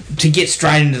 To get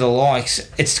straight into the likes,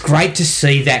 it's great to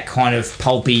see that kind of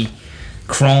pulpy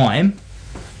crime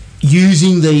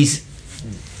using these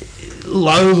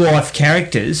low-life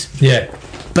characters. Yeah.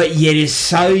 But yet is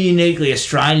so uniquely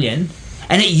Australian...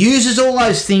 And it uses all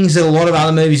those things that a lot of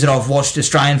other movies that I've watched,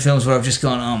 Australian films, where I've just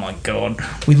gone, oh my God,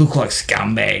 we look like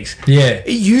scumbags. Yeah.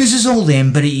 It uses all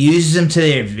them, but it uses them to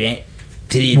the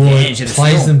advantage of the film.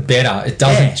 It plays them better. It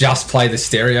doesn't just play the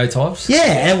stereotypes. Yeah,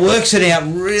 and it works it out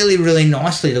really, really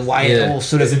nicely, the way it all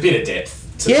sort of... There's a bit of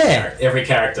depth to every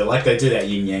character. Like they do that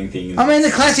yin yang thing. I mean,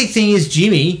 the classic thing is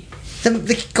Jimmy.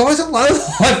 The guy's a low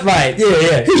life, mate.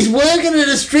 Yeah. He's working at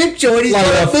a strip joint. He's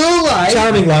got a full life.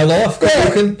 Charming low life. Yeah,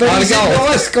 but he's a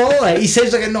nice guy. He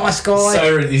seems like a nice guy.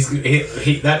 So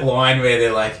that line where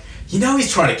they're like, you know,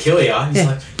 he's trying to kill you. And he's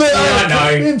like, but I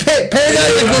know.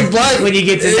 Pedo's a good bloke when you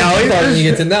get to know him. When you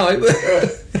get to know him.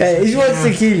 Yeah, he wants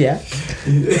to kill you.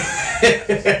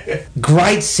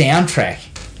 Great soundtrack.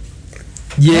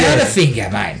 Yeah. Powderfinger,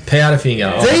 mate.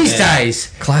 Powderfinger. These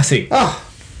days. Classic. Oh,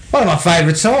 one of my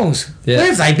favourite songs. Yeah. Where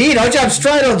have they been? I jumped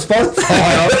straight on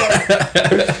Spotify.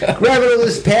 Grabbing all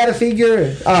this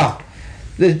Powderfinger. Oh,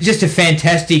 just a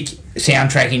fantastic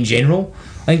soundtrack in general.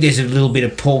 I think there's a little bit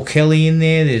of Paul Kelly in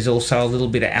there. There's also a little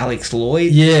bit of Alex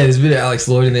Lloyd. Yeah, there's a bit of Alex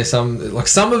Lloyd in there. Some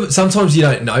of it, sometimes you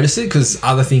don't notice it because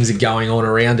other things are going on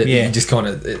around it. Yeah. And you just kind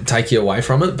of take you away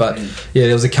from it. But yeah,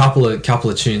 there was a couple of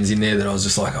tunes in there that I was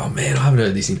just like, oh man, I haven't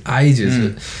heard this in ages.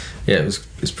 But yeah, it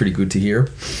was pretty good to hear.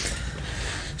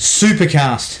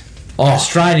 Supercast. Oh,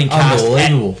 Australian cast.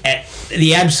 unbelievable. At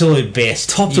the absolute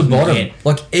best. Top to bottom. Get.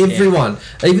 Like everyone,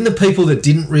 even the people that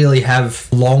didn't really have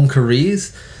long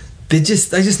careers, they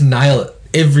just nail it.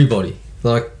 Everybody.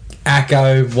 Like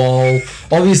Acco, Wall.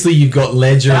 Obviously you've got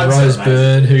Ledger and Rose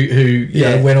Byrne who you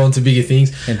know, went on to bigger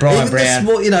things. And Brian even Brown.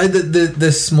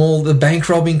 The small the bank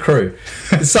robbing crew.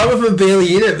 Some of them are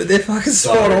barely in it, but they're fucking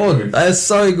spot on. They're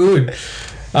so good.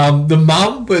 The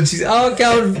mum, when she's go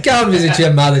and visit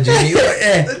your mother, Jimmy.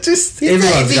 Just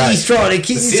everyone's think he's trying to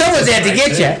kill you. Someone's out to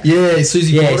get you. Yeah,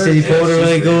 Susie Porter. Susie Porter,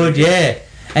 really good. Yeah,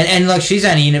 and like she's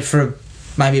only in it for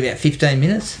maybe about 15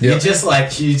 minutes. You're just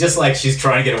like she's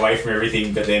trying to get away from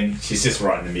everything, but then she's just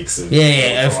right in the mix of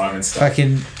crime and stuff.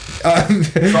 Fucking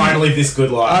trying to live this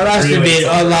good life. I must really admit,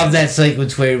 I love that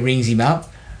sequence where he rings him up,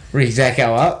 rings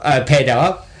Zacco up, Pedo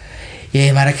up.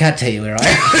 Yeah, mate, I can't tell you where I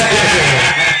am.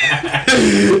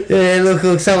 Yeah,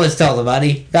 look, someone stole the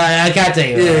money. No, I can't tell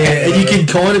you. Yeah, and you can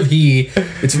kind of hear,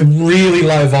 it's really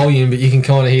low volume, but you can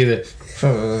kind of hear the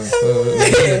fucking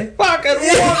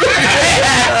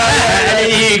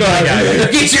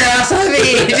get your ass over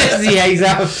here. Just the hangs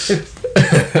up.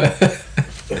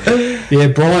 Yeah,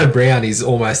 Brian Brown is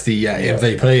almost the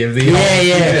MVP of the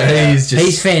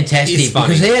he's fantastic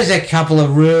because he has a couple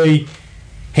of really.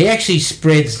 He actually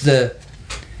spreads the.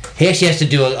 He actually has to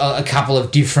do a couple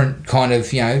of different kind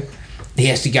of, you know, he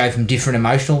has to go from different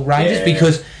emotional ranges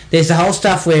because there's the whole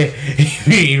stuff where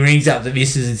he rings up the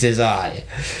missus and says,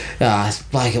 it's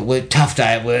Blake at work, tough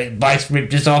day at work, Blake's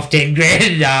ripped us off 10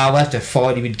 grand, we'll have to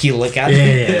fight him and kill the cunt.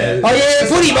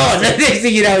 Put him on. Next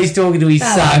thing you know, he's talking to his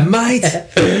son. Mate.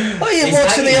 You're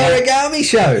watching the origami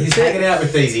show. He's hanging out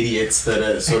with these idiots that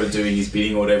are sort of doing his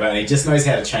bidding or whatever, and he just knows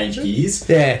how to change gears.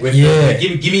 Yeah.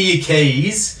 Give me your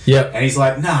keys. Yep. And he's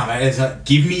like, nah, man, it's like,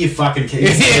 give me your fucking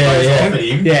keys.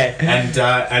 And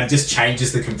just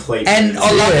changes the complete. And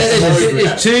I love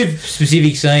there's two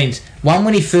specific scenes. One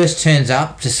when he first turns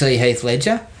up to see Heath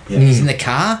Ledger. Yeah. He's in the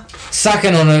car,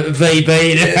 sucking on a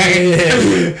VB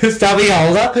and a stubby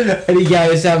holder, and he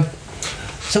goes, so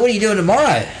what are you doing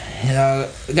tomorrow? You know,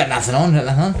 I've got nothing on,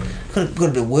 got a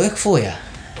bit of work for you.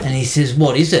 And he says,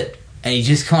 what is it? And he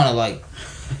just kind of like,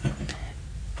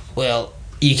 well,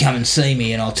 you come and see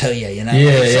me and I'll tell you, you know.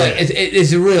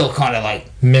 It's a real kind of like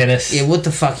menace. Yeah, what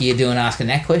the fuck are you doing asking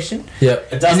that question?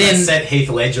 Yep. It doesn't set Heath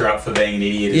Ledger up for being an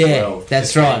idiot as well.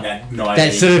 That's right.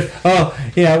 That sort of,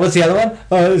 what's the other one?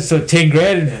 Oh, it's sort of 10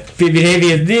 grand and a bit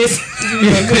heavier than this.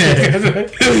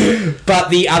 But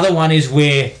the other one is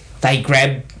where they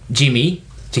grab Jimmy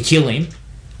to kill him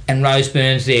and Rose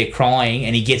Byrne's there crying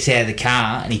and he gets out of the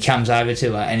car and he comes over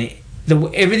to her and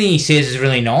everything he says is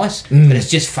really nice, but it's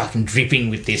just fucking dripping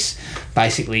with this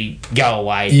basically go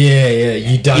away.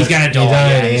 You don't. He's going to die. You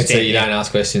don't answer. You don't ask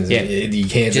questions. You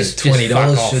can't just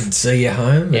 $20 should see you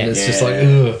home. And it's just like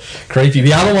creepy.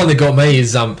 The other one that got me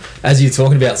is as you're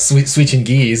talking about switching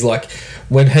gears, like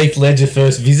when Heath Ledger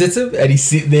first visits him and he's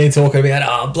sitting there talking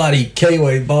about bloody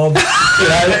Kiwi Bob, you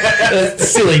know,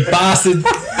 silly bastard.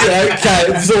 You know,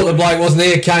 thought the bloke wasn't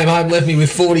there. Came home, left me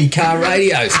with 40 car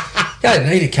radios. You don't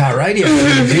need a car radio,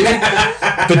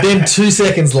 but then 2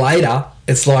 seconds later,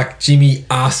 it's like Jimmy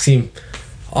asks him,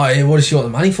 what does she want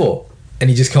the money for? And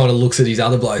he just kind of looks at his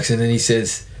other blokes and then he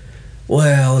says,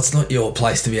 well, it's not your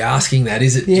place to be asking that,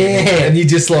 is it, Jimmy? Yeah. And you're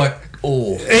just like,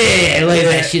 leave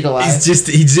that shit alone. He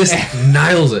just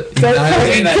nails it.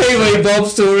 Kiwi Bob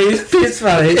story is piss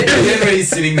funny. Everybody's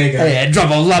sitting there going,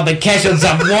 drop a lump of cash on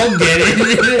some wong,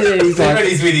 he's like,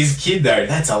 he's with his kid though.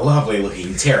 That's a lovely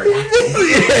looking pterodactyl.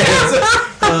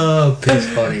 Piss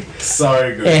funny.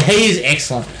 So good. Yeah, he is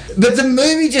excellent. But the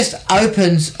movie just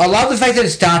opens. I love the fact that it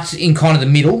starts in kind of the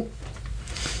middle.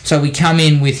 So we come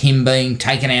in with him being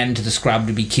taken out into the scrub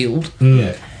to be killed.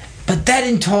 Yeah. But that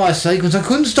entire sequence, I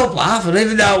couldn't stop laughing,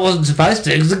 even though it wasn't supposed to,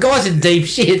 because the guy's in deep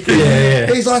shit. Yeah.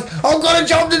 He's like, I've got a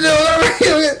job to do.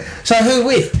 So who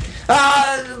with?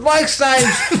 Blake's name's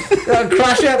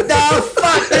Crusher. No,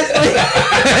 fuck,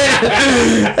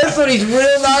 that's not his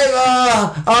real name.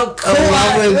 Cool.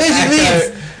 Where's he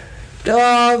live?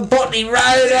 Botany Road.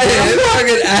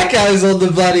 Fucking Acco's onto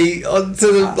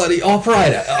the bloody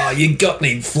operator. Oh, you got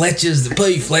any Fletchers, the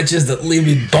P. Fletchers that live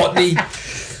in Botany?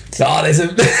 Oh,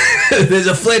 there's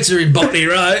a Fletcher in Botany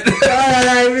Road.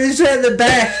 No, he's at the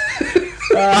back.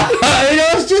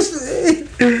 It was just.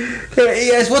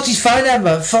 He goes, what's his phone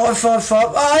number?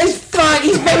 555. Oh, he's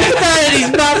probably staying at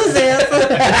his mother's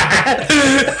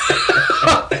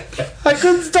house. I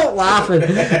couldn't stop laughing.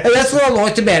 And that's what I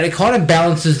liked about it. It kind of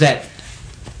balances that.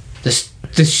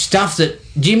 The stuff that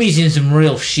Jimmy's in some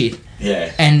real shit.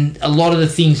 Yeah. And a lot of the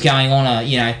things going on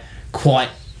are, quite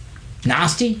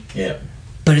nasty. Yeah.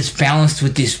 But it's balanced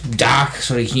with this dark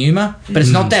sort of humour. But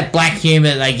it's not that black humour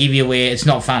that they give you where it's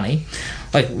not funny.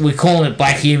 Like, we're calling it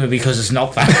black humour because it's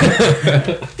not funny.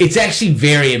 It's actually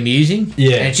very amusing.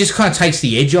 Yeah. And it just kind of takes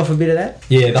the edge off a bit of that.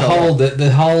 Yeah, the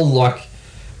whole, like,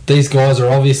 these guys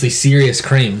are obviously serious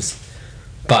creams,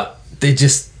 but they're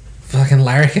just fucking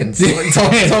larrikins. Like,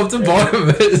 top to bottom.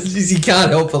 You can't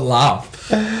help but laugh.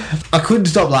 I couldn't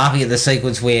stop laughing at the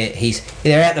sequence where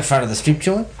they're out the front of the strip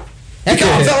joint. Now, come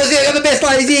on, fellas, I got the best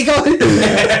ladies here, come on. And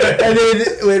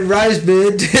then when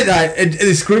Rosebud, and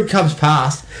this group comes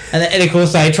past, and of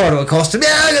course they try to accost him. Yeah,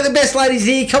 I got the best ladies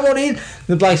here, come on in.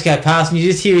 The blokes go past, and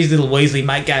you just hear his little Weasley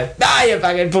mate go, "Ah, you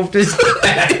fucking poofters."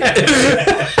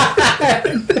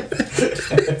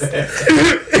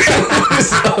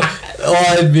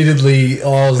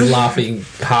 I was laughing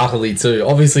heartily too.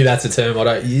 Obviously, that's a term I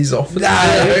don't use often. No,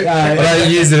 I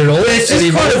don't use it at all. It's just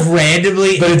anymore. kind of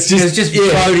randomly, but it's just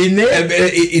thrown in there.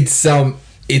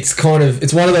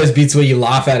 It's one of those bits where you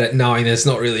laugh at it knowing that it's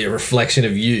not really a reflection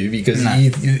of you because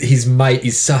his mate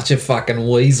is such a fucking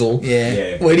weasel.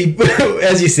 Yeah. When he,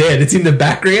 as you said, it's in the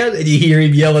background and you hear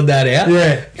him yelling that out.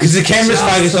 Yeah. Because the camera's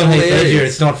focused on Heath hilarious. Ledger,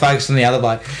 it's not focused on the other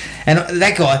bloke. And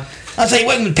that guy, I was like,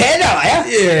 working with Pando, eh?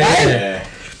 Yeah.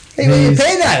 Hey, with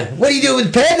Pando. What are you doing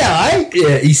with Pando, eh?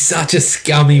 Yeah, he's such a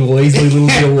scummy, weaselly little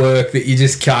bit of work that you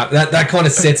just can't. That kind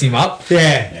of sets him up.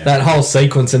 Yeah. That whole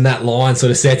sequence and that line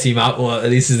sort of sets him up. Well,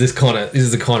 this is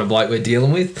the kind of bloke we're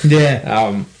dealing with.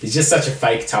 Yeah. He's just such a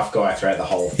fake tough guy throughout the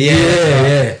whole.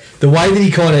 Yeah. The way that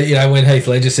he kind of, when Heath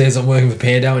Ledger says, "I'm working for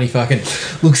Pando," and he fucking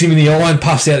looks him in the eye and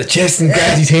puffs out the chest and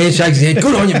grabs his hand, shakes his head.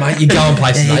 Good on you, mate. You're going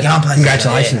places, mate.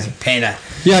 Congratulations. Pando.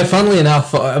 Funnily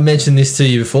enough, I mentioned this to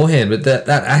you beforehand, but that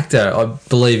actor, I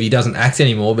believe he doesn't act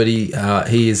anymore, but he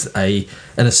is an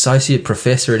associate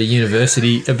professor at a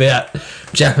university about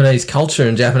Japanese culture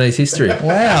and Japanese history.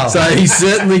 Wow. So he's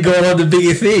certainly gone on to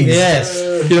bigger things. Yes.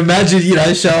 You imagine,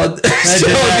 showing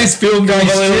this film going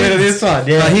a little bit of this one.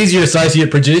 Yeah. Here's your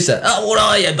associate producer. Oh, what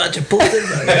are you, a bunch of pussies?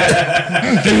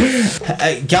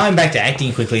 Going back to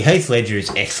acting quickly, Heath Ledger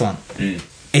is excellent.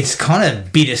 It's kind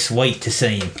of bittersweet to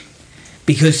see him.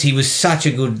 Because he was such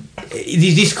a good...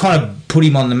 This kind of put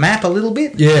him on the map a little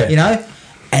bit. Yeah.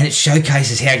 And it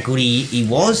showcases how good he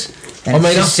was. And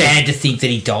it's just sad to think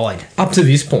that he died. Up to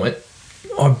this point,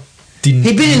 I didn't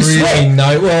He'd been in really Sweat.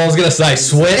 know. Well, I was going to say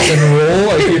Sweat and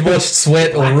Raw. If you watched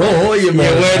Sweat or Raw, you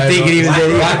weren't thinking he was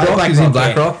in Black Rock. He was in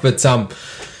Black Rock. But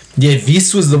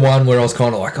this was the one where I was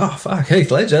kind of like, oh, fuck,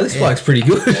 Heath Ledger, this bloke's pretty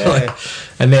good. Yeah.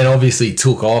 And then obviously he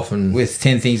took off. And with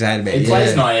 10 Things I Hate About You. He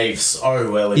plays naive so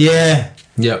well. Yeah.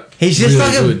 Yep. He's just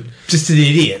really like just an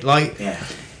idiot. Like,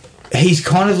 he's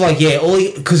kind of like,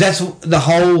 because that's the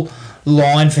whole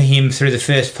line for him through the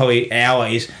first probably hour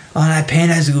is, oh no,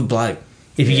 Pando's a good bloke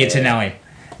if you get to know him.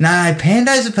 No,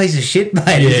 Pando's a piece of shit, mate.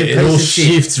 Yeah, He's a it piece all of shit.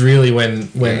 shifts really when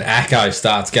Acco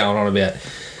starts going on about,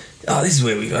 oh, this is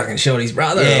where we fucking shot his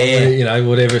brother. Yeah. Or,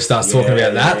 whatever starts talking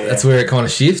about that. Yeah. That's where it kind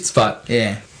of shifts. But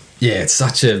Yeah. it's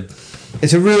such a...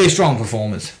 It's a really strong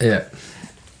performance. Yeah.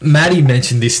 Maddie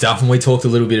mentioned this stuff and we talked a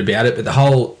little bit about it, but the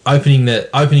whole opening the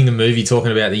movie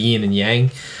talking about the yin and yang,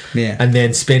 and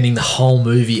then spending the whole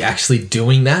movie actually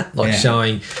doing that,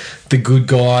 showing the good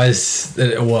guys,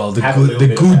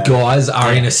 the good guys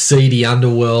are in a seedy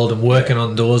underworld and working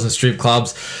on doors and strip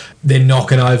clubs. They're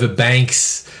knocking over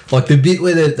banks. Like the bit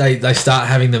where they start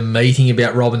having the meeting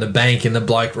about robbing the bank and the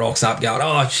bloke rocks up going,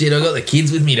 oh shit, I got the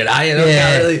kids with me today. And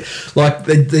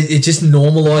it just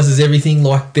normalises everything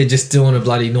like they're just doing a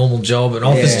bloody normal job, an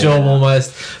office job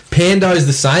almost. Pando's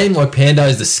the same. Like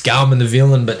Pando's the scum and the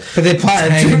villain, but they're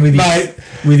playing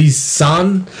with his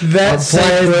son. That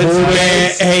sequence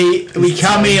where we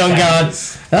come in on going,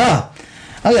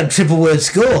 I got a triple word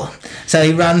score. So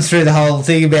he runs through the whole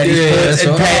thing about his words,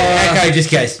 and Echo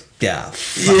just goes, yeah.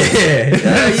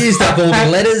 I used up all the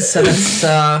letters, so that's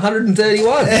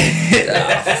 131.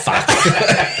 Fuck.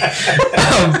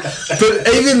 But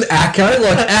even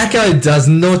Acco does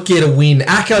not get a win.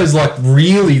 Acco's like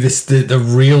really the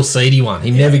real seedy one. He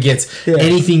never gets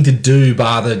anything to do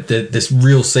bar this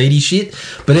real seedy shit.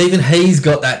 But even he's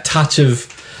got that touch of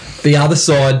the other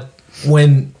side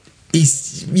when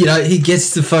he's, he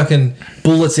gets the fucking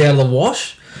bullets out of the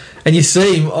wash, and you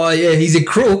see him. Oh yeah, he's a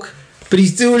crook. But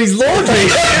he's doing his laundry.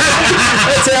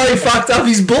 That's how he fucked up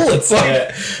his bullets.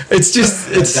 It's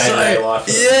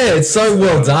so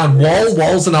well done.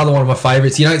 Wall's another one of my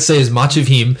favourites. You don't see as much of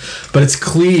him, but it's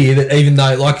clear that even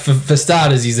though, like for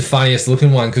starters, he's the funniest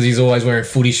looking one because he's always wearing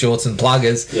footy shorts and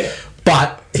pluggers. Yeah.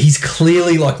 But he's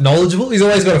clearly knowledgeable. He's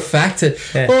always got a fact to.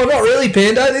 Oh, not really,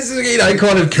 Pando. This is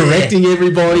kind of correcting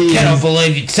everybody. I cannot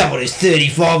believe someone who's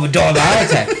 35 would die of a heart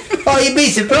attack. Oh, you'd be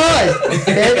surprised.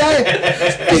 Pando.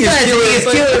 Biggest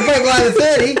killer in Broke Line of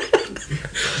 30.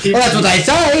 Well, that's what they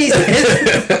say.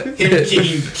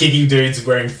 Him kicking dudes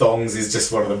wearing thongs is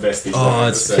just one of the best things. Oh,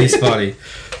 it's piss funny.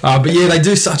 But yeah, they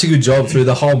do such a good job through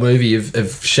the whole movie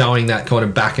of showing that kind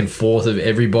of back and forth of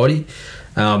everybody.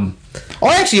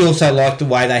 I actually also like the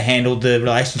way they handled the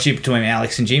relationship between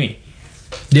Alex and Jimmy.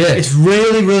 Yeah. It's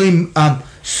really, really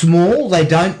small. They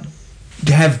don't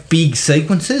have big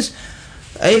sequences.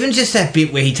 Even just that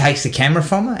bit where he takes the camera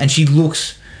from her and he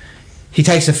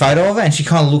takes a photo of her and she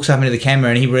kind of looks up into the camera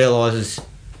and he realises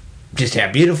just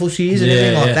how beautiful she is and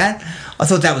everything like that. I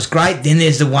thought that was great. Then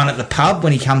there's the one at the pub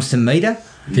when he comes to meet her.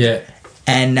 Yeah.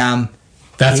 And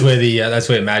that's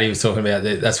where Maddie was talking about.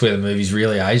 That's where the movie's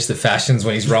really aged. The fashions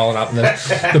when he's rolling up in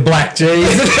the black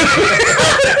jeans,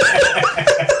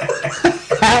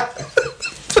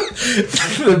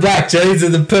 the black jeans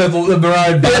and the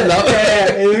maroon button up.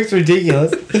 Yeah, it looks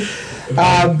ridiculous.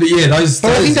 But yeah, those.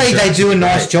 But I think they do a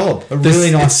nice job. A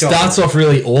really nice job. It starts off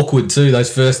really awkward too.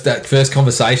 That first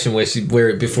conversation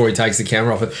where before he takes the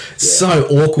camera off, it's so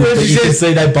awkward. But you can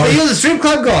see they both. So you're the strip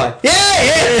club guy. Yeah.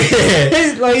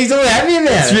 He's all happy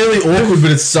about it. It's really awkward,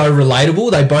 but it's so relatable.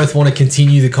 They both want to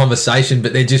continue the conversation,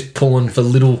 but they're just pulling for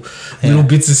little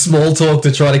bits of small talk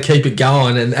to try to keep it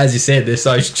going. And as you said, they're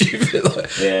so stupid.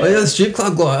 You're the strip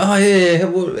club guy. Oh yeah.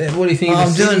 What do you think?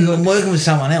 I'm working with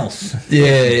someone else.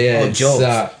 Yeah.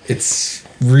 It's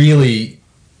really,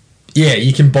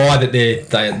 you can buy that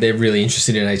they're really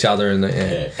interested in each other and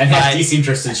how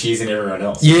disinterested she is in everyone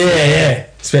else. Yeah,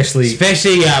 especially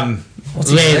Les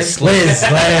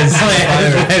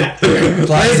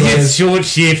gets short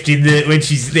shift when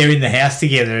they're in the house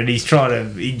together and he's trying to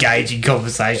engage in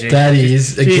conversation. That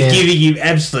is again, giving him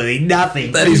absolutely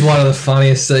nothing. That is one of the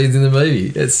funniest scenes in the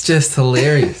movie. It's just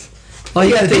hilarious. Oh,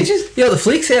 you got the pictures? You got the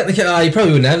flicks out in the country. Oh, you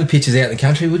probably wouldn't have the pictures out in the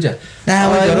country, would you?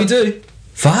 No, we do.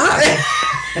 Fuck.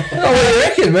 What do you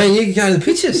reckon, man? You can go to the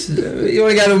pictures. You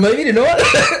want to go to a movie tonight?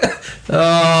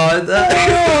 I don't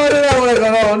know what I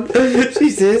got on. She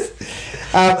says.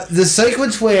 The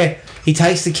sequence where he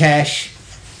takes the cash,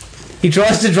 he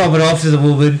tries to drop it off to the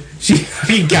woman,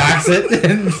 he garks it,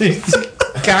 and she's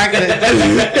carking it.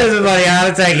 There's a bloody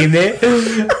heart attack in there,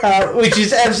 which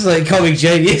is absolutely comic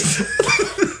genius.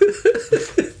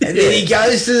 And then he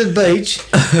goes to the beach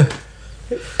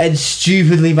and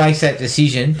stupidly makes that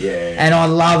decision. Yeah. And I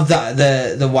love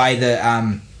the way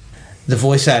that the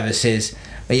voiceover says,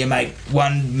 "Well, you make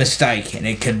one mistake and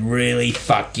it can really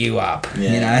fuck you up."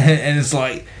 Yeah. You know, and it's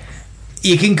like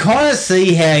you can kind of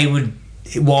see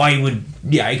why he would,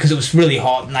 because it was really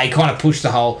hot and they kind of pushed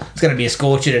the whole it's going to be a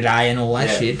scorcher today and all that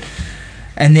shit.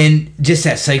 And then just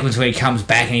that sequence where he comes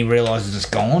back and he realises it's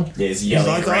gone. Yeah, he's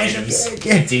yelling at randoms,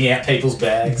 digging out people's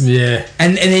bags. Yeah.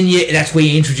 And then that's where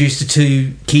you introduce the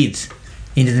two kids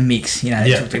into the mix. They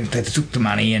took the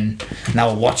money and they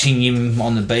were watching him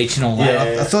on the beach and all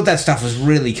that. I thought that stuff was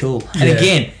really cool. And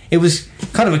again, it was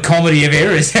kind of a comedy of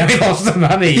errors how he lost the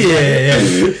money.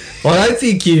 Yeah. Well, I don't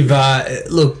think you've...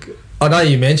 look, I know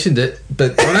you mentioned it,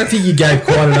 but I don't think you gave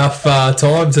quite enough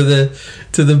time to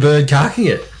the bird carking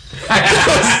it.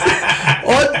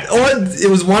 It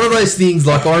was one of those things,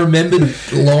 like I remembered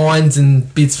lines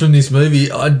and bits from this movie.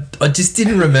 I just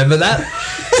didn't remember that.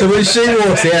 So when she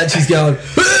walks out, she's going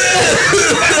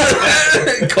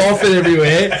coughing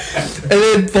everywhere, and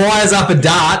then fires up a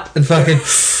dart and fucking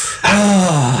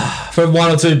from one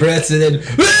or two breaths, and then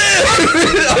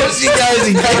off she goes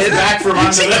again. Back from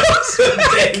under the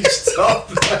bench top.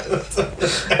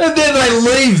 And then they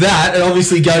leave that and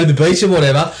obviously go to the beach and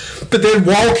whatever. But then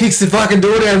Wall kicks the fucking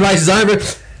door down and races over.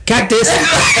 Cactus.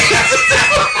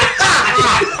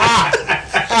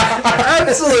 And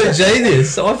absolute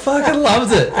genius. I fucking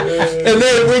loved it. And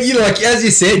then when you like, as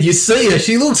you said, you see her,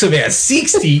 she looks about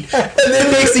 60, and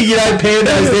then next thing you know,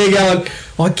 Pando's there going,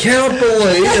 I cannot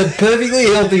believe a perfectly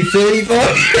healthy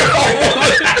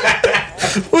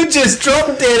 35-year-old would just drop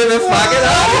dead of a fucking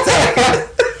heart attack.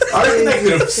 I reckon they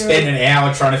could have spent an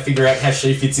hour trying to figure out how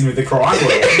she fits in with the crime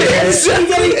world. She's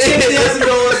getting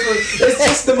 $10,000. It's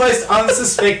just the most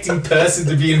unsuspecting person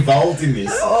to be involved in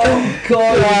this. Oh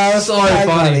God, so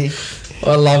funny.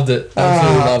 I loved it.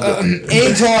 Absolutely loved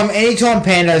it. Anytime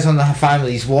Pando's on the phone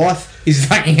with his wife, he's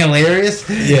fucking hilarious.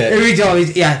 Yeah. Every time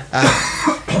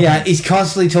he's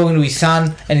constantly talking to his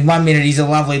son, and in 1 minute he's a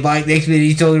lovely bloke, next minute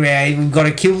he's talking about we've got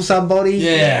to kill somebody.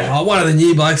 Yeah. Oh, one of the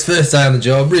new blokes, first day on the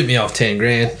job, ripped me off 10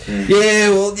 grand. Yeah,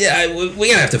 well, yeah, we're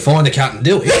going to have to find a cut and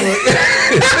do it.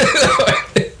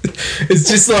 It's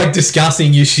just like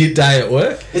discussing your shit day at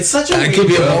work. It's such a it could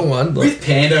be a long one. But. With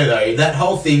Pando though, that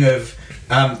whole thing of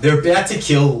they're about to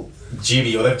kill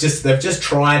Jimmy, or they've just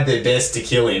tried their best to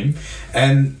kill him,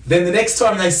 and then the next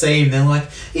time they see him, they're like,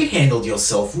 "You handled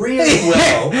yourself really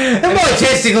well." And my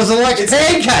testicles are like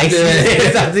pancakes.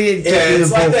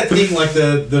 It's like that thing, like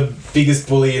the biggest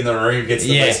bully in the room gets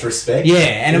the most respect. Yeah,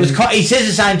 and it was. He says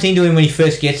the same thing to him when he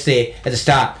first gets there at the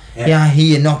start. Yeah, I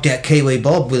hear you knocked out Kiwi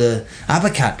Bob with a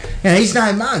uppercut. You know, he's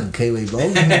no mug, Kiwi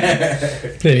Bob.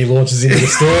 Then he launches into the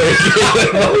story.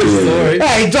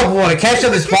 Hey, he dropped a lot of cash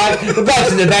on the spike. The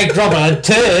bloke's in the back dropping a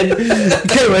turd.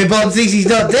 Kiwi Bob thinks he's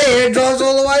not there and drives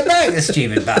all the way back. The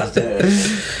stupid bastard.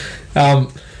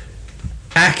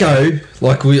 Akko,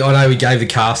 like I know we gave the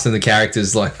cast and the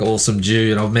characters like awesome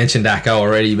due, and I've mentioned Akko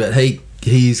already, but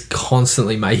he's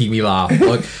constantly making me laugh.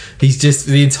 Like he's just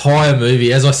the entire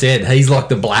movie. As I said, he's like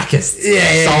the blackest soul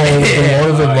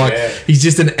of a lot of them. He's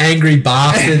just an angry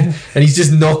bastard, and he's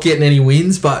just not getting any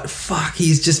wins. But fuck,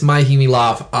 he's just making me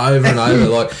laugh over and over.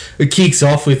 Like it kicks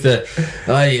off with the,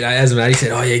 as Matty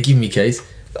said, oh yeah, give me keys.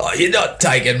 Oh, you're not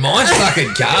taking my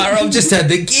fucking car. I've just had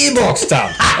the gearbox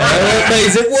done. That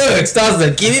means it works, doesn't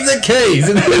it? Give him the keys.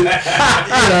 And then,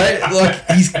 like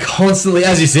he's constantly,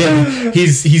 as you said,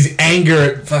 his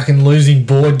anger at fucking losing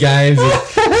board games.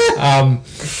 And,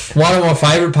 one of my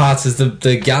favourite parts is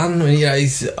the gun. When,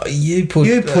 you put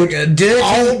a dirty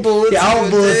old bullets in a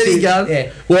dirty gun. Yeah.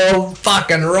 Well,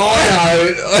 fucking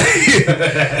righto.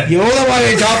 You're the one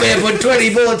who told me to put 20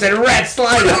 bullets in rats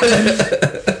later.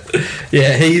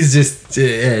 Yeah, he's just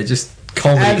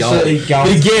comedy gold. But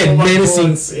again,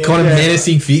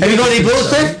 menacing figure. Have you got any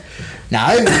bullets left? No.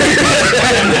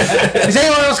 Has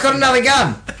anyone else got another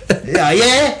gun?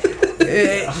 Yeah.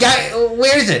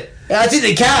 Where is it? It's in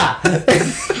the car.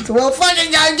 Well,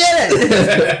 fucking go get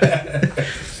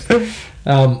it.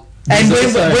 And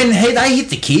when they hit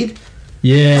the kid.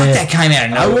 Yeah, like that came out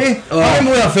of nowhere. I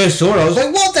remember when I first saw it, I was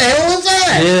like, "What the hell was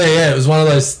that?" Yeah. It was one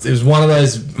of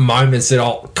those moments that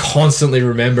I'll constantly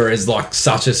remember as like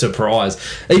such a surprise.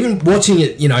 Even watching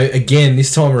it, again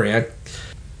this time around,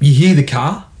 you hear the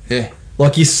car. Yeah.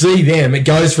 Like you see them, it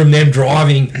goes from them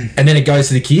driving, and then it goes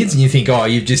to the kids, and you think, "Oh,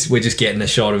 we're just getting a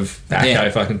shot of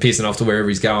Akko fucking pissing off to wherever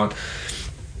he's going."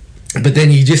 But then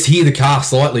you just hear the car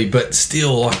slightly, but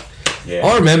still, like,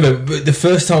 I remember the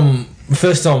first time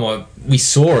we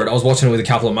saw it, I was watching it with a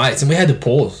couple of mates, and we had to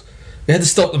pause. We had to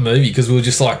stop the movie because we were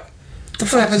just like, "What the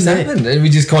fuck just happened?" And we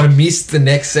just kind of missed the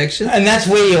next section. And that's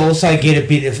where you also get a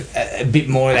bit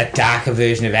more of that darker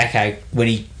version of Akko when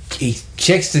he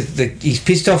checks he's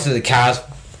pissed off that the car's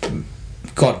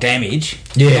got damage.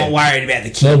 Yeah, not worried about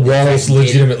the kid. Wall's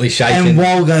legitimately shaking. And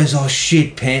Wall goes, "Oh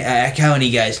shit, Akko," and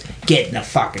he goes, "Get in the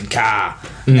fucking car."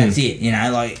 That's it.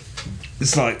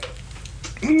 It's like.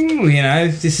 Ooh,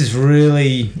 this is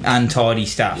really untidy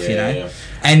stuff, Yeah.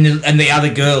 And the other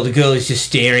girl, the girl is just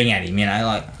staring at him,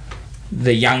 like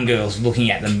the young girl's looking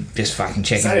at them, just fucking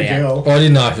checking it out. I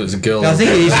didn't know if it was a girl. No, I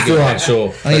think it is. I'm still unsure.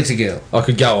 I think it's a girl. I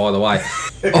could go either way.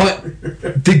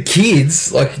 The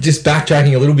kids, like just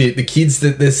backtracking a little bit, the kids,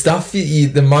 the stuff,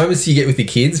 the moments you get with the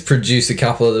kids produce a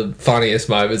couple of the funniest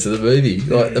moments of the movie.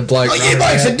 Like the bloke, you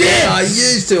blokes are dead. I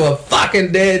used to are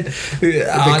fucking dead. The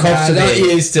cops are not dead.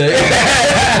 used to.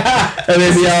 And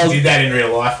then the old did that in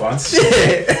real life once.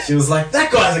 She was like,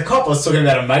 "That guy's a cop." I was talking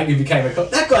about a mate who became a cop.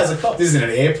 "That guy's a cop." This is in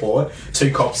an airport.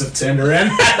 2 cops have turned around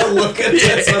and had a look at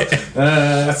it.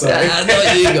 Sorry.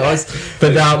 Not you guys.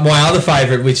 But my other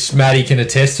favourite, which Maddie can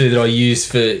attest to, that I use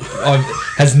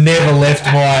has never left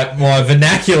my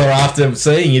vernacular after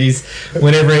seeing it, is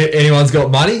whenever anyone's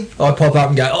got money, I pop up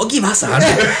and go, "Oh, give us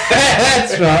 100."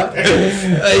 That's right.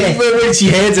 When she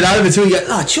hands it over to him, you go,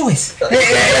 "Oh, choice."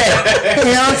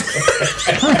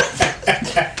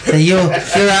 So your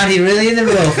auntie really in the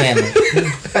royal family?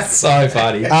 That's so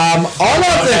funny. I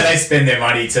like They spend their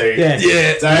money too. Yeah.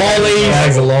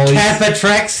 Bags of lollies. Kappa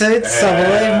tracksuits. I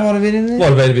believe might have been in there. Might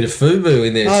have been a bit of FUBU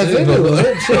in there Oh, too. FUBU, was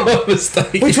it? Sure. I'm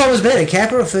mistaken. Which one was better,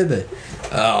 Kappa or Fubu?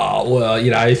 Oh, well,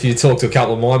 if you talk to a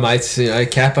couple of my mates,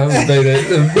 Kappa would be the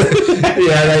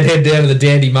they'd head down to the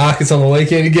dandy markets on the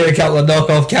weekend and get a couple of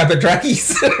knockoff Kappa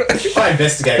trackies. I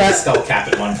investigated the skull cap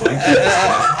at one point.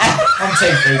 I'm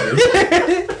Team Fubu.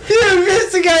 You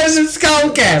investigated the skull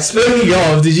cap. Speaking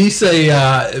of, did you see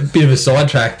a bit of a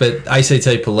sidetrack, but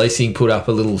ACT Policing put up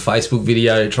a little Facebook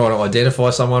video trying to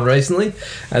identify someone recently,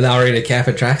 and they were in a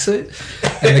Kappa tracksuit,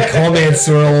 and the comments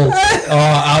were all,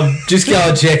 just go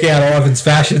and check out Ivan's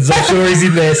fashions, I'm sure he's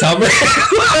in there somewhere.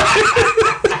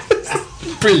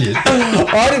 Brilliant.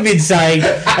 I'd have been saying,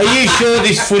 are you sure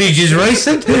this footage is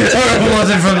recent? Or it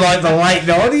wasn't from like the late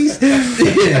 90s?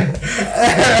 Yeah.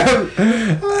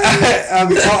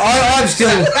 I'm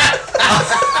still...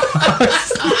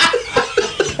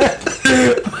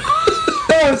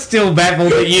 I'm still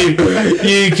baffled that you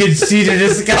considered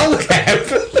a skull cap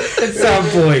at some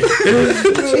point.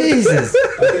 Jesus.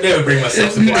 I could never bring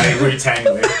myself to play Wu-Tang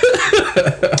with.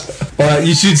 Well,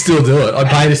 you should still do it. I'd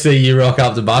pay to see you rock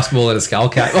up to basketball in a skull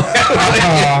cap. Oh,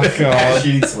 God.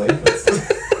 Shooting sleepers.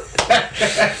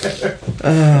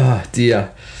 Oh,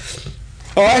 dear.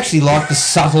 I actually like the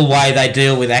subtle way they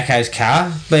deal with Akko's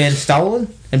car being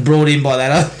stolen and brought in by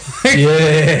that other.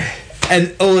 Yeah.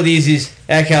 And all it is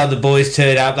Akko and the boys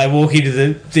turn up, they walk into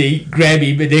the grab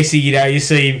him, but next thing you know, you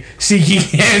see him sinking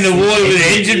down in the water with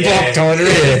an engine block tied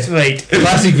around his feet.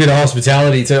 Classic bit of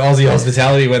hospitality too, Aussie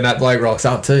hospitality when that bloke rocks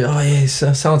up too. Oh yeah,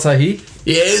 so-and-so here?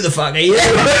 Yeah, who the fuck are you?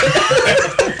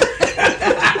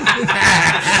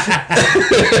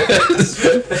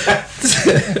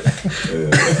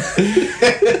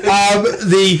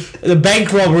 The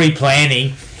bank robbery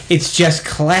planning, it's just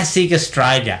classic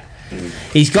Australia.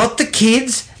 He's got the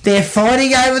kids, they're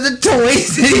fighting over the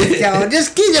toys. He's going,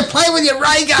 just get you play with your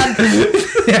ray gun.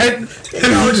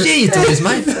 Oh, gee, your toys,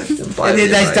 mate. And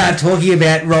then they start talking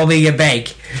about robbing a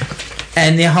bank.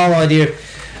 And the whole idea,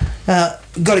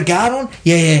 got a guard on?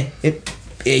 Yeah.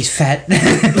 He's fat.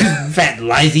 Fat and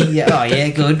lazy. Yeah, oh, yeah,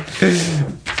 good.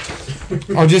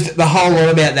 The whole lot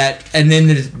about that. And then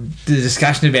the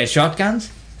discussion about shotguns.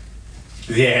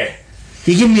 Yeah.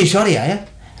 You giving me a shotty, are you?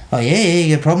 Oh, yeah,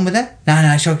 you got a problem with that? No,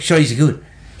 shotties are good.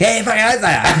 Yeah, fucking hope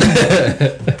they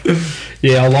are.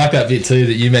 Yeah, I like that bit too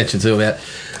that you mentioned too about,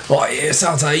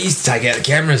 so he used to take out the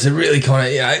cameras and really kind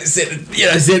of, set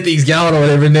things going or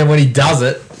whatever, and then when he does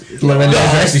it, when he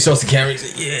actually shots the camera, he's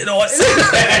like, yeah, nice.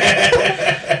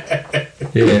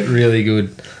 Yeah, really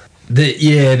good.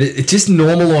 It just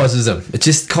normalises them. It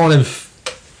just kind of,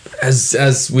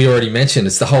 as we already mentioned,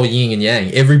 it's the whole yin and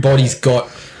yang. Everybody's got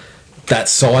that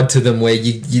side to them where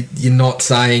you're not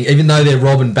saying, even though they're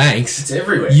robbing banks, it's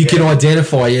everywhere. You can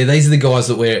identify. Yeah, these are the guys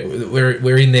that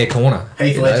we're in their corner.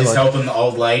 Heath Ledger's helping the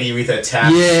old lady with her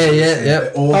tab. Yeah.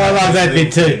 I love that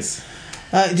bit too.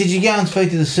 Did you go and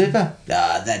speak to the super?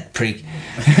 That prick.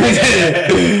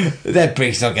 That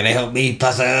prick's not going to help me.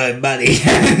 Plus, I owe him money.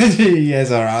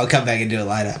 Yes, all right. I'll come back and do it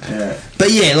later. Yeah.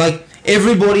 But yeah, like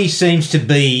everybody seems to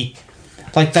be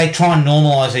like they try and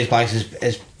normalise these places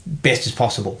as best as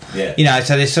possible. Yeah.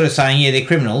 So they're sort of saying, they're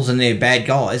criminals and they're bad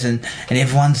guys and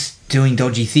everyone's doing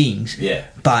dodgy things. Yeah.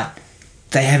 But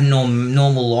they have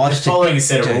normal lives. They're following a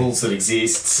set of rules that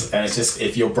exists, and it's just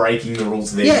if you're breaking the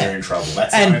rules, then you're in trouble.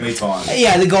 That's the only time.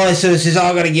 Yeah, the guy sort of says,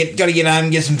 "I got to get home,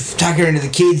 and get some tucker into the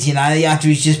kids." After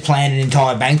he's just planned an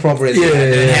entire bank robbery.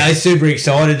 Now he's super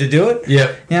excited to do it.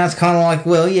 Yeah. It's kind of like,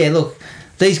 well, yeah, look,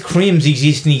 these crims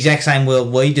exist in the exact same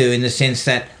world we do, in the sense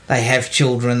that they have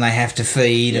children, they have to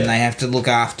feed, and they have to look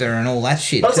after, and all that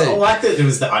shit. But too. I like that it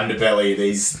was the underbelly.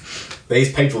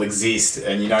 These people exist,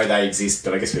 and they exist,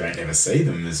 but I guess we don't ever see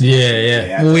them as much.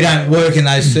 Yeah. Well, we don't work in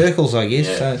those circles, I guess.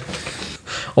 Yeah. So.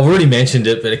 I've already mentioned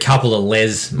it, but a couple of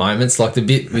Les moments, like the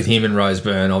bit with him and Rose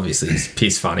Byrne, obviously is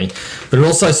piss funny, but it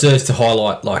also serves to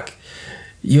highlight like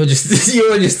you're just a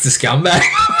scumbag.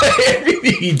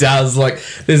 Everything he does, like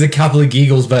there's a couple of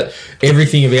giggles, but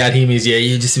everything about him is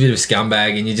you're just a bit of a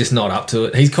scumbag and you're just not up to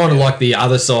it. He's kind of like the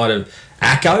other side of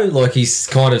Akko, like he's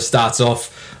kind of starts off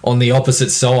on the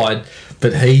opposite side,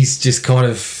 but he's just kind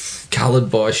of coloured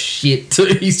by shit too.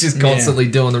 He's just constantly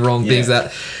doing the wrong things.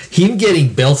 That him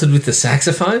getting belted with the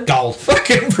saxophone, gold,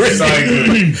 fucking brilliant.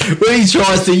 So good. When he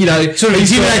tries to, sort of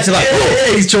intimidates,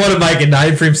 he's trying to make a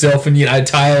name for himself and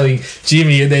tailing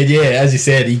Jimmy, and then as you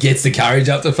said, he gets the courage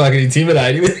up to fucking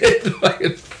intimidate him.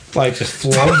 Like just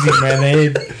flogs him around the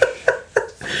head.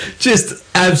 Just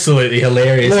absolutely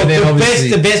hilarious. Look, And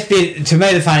then the best bit, to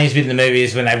me, the funniest bit in the movie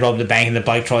is when they rob the bank and the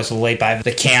bloke tries to leap over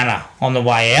the counter on the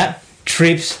way out,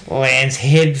 trips, lands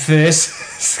head first,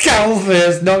 skull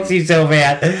first, knocks himself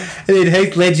out, and then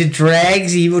Heath Ledger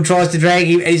drags him or tries to drag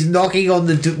him, and he's knocking on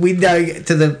the window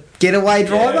to the getaway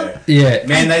driver. Yeah.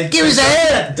 Man, they give us a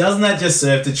hand. Doesn't that just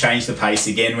serve to change the pace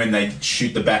again when they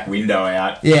shoot the back window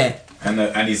out? Yeah. And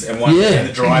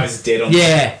the driver's dead on.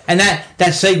 Yeah, and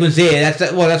that sequence there,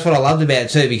 that's what I loved about it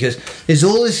too, because there's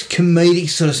all this comedic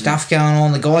sort of stuff going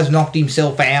on. The guy's knocked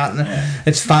himself out, and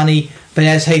it's funny. But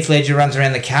as Heath Ledger runs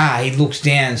around the car, he looks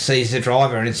down and sees the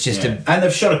driver, and it's just and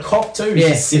they've shot a cop too. Yeah,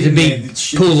 there's a big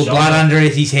pool of blood under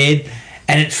his head,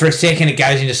 and for a second it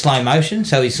goes into slow motion,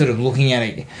 so he's sort of looking at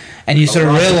it, and you sort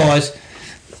of realise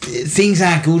things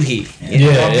aren't good here.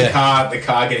 The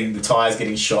car getting the tyres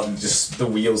getting shot and just the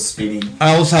wheels spinning.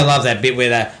 I also love that bit where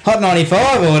the Hot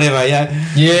 95 or whatever, you know.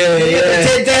 Yeah.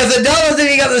 $10,000 and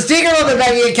you got the sticker on the back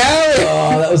of your car.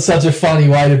 Oh, that was such a funny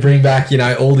way to bring back, you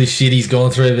know, all this shit he's gone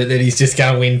through, but then he's just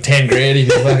going to win 10 grand if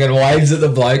he fucking waves at the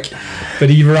bloke, but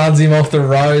he runs him off the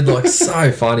road, like,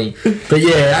 so funny. But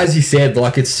yeah, as you said,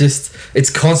 like, it's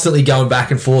constantly going back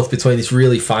and forth between this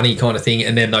really funny kind of thing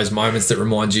and then those moments that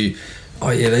remind you, oh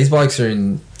yeah, these blokes are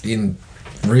in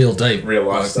real deep. Real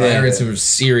life like, stuff. they're in some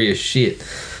serious shit.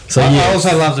 So I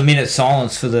also love the minute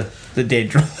silence for the dead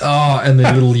driver. Oh, and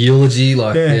the little eulogy,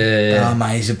 like, yeah. Oh,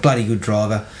 mate, he's a bloody good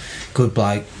driver. Good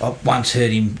bloke. I once heard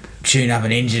him tune up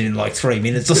an engine in like 3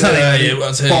 minutes or something. Yeah,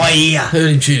 once by ear. Heard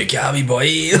him tune a carby by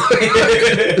ear.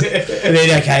 And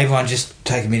then, okay, everyone just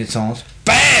take a minute silence.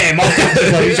 Bam! I've got the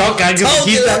bloody shotgun. Told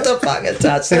you not to fucking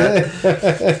touch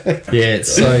that. Yeah,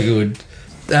 it's so good.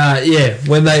 Yeah,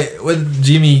 when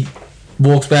Jimmy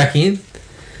walks back in,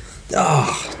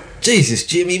 oh Jesus,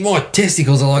 Jimmy, my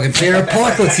testicles are like a pair of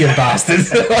pikelets, you bastard.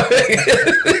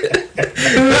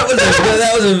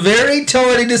 that was a very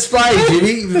tiny display,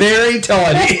 Jimmy, very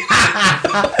tiny.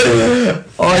 I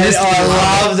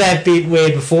love that bit where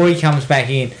before he comes back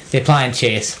in, they're playing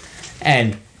chess,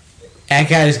 and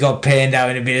Akko's got Pando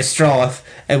in a bit of strife,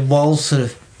 and Wal's sort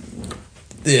of.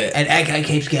 Yeah, and Akko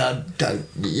keeps going,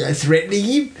 threatening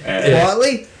him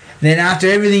quietly. Then after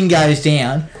everything goes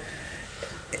down,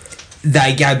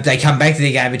 they come back to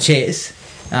their game of chess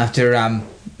after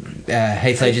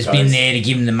Heath Ledger's been there to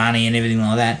give him the money and everything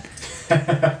like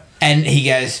that. And he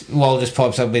goes, Wall just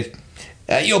pipes up with,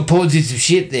 "Your pawn's in some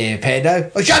shit there,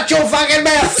 Pando." "Oh, shut your fucking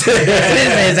mouth!"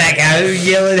 There's Akko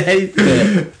yelling at him.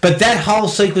 Yeah. But that whole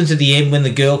sequence at the end when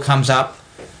the girl comes up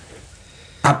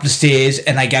the stairs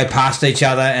and they go past each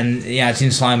other and it's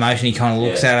in slow motion, he kind of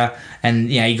looks at her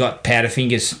and you got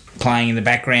Powderfingers playing in the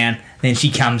background, then she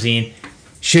comes in,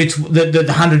 shoots the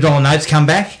 $100 notes come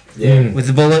back with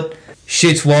the bullet,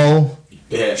 shoots Wall,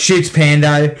 shoots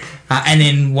Pando, and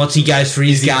then he goes for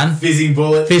his gun, fizzing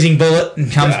bullet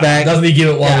and comes back. Doesn't he give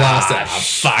it one last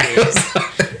fuck.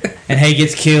 And he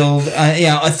gets killed.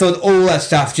 I thought all that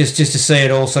stuff just to see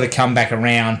it all sort of come back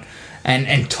around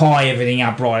and tie everything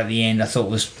up right at the end, I thought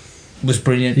was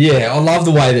brilliant. Yeah, I love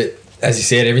the way that, as you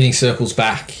said, everything circles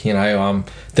back.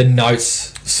 The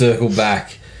notes circle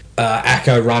back.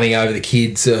 Akko running over the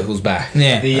kid circles back.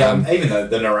 Yeah. Even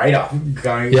the narrator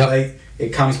going,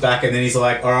 it comes back and then he's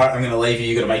like, "All right, I'm going to leave you.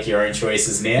 You got to make your own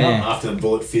choices now." Yeah. After the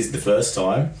bullet fizzed the first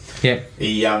time,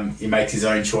 he makes his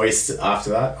own choice after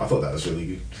that. I thought that was really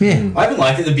good. Yeah. I even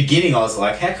liked at the beginning. I was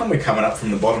like, "How come we're coming up from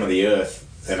the bottom of the earth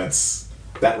and it's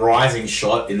that rising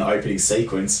shot in the opening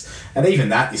sequence?" And even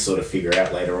that you sort of figure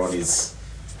out later on is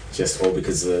just all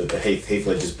because of Heath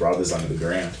Ledger's brothers under the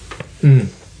ground.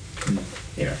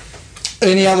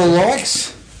 Any other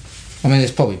likes? I mean,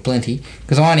 there's probably plenty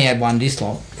because I only had one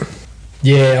dislike.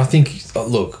 Yeah, I think.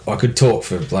 Look, I could talk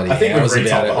for bloody hours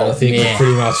about it, but I think we've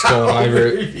pretty much gone over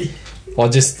it. I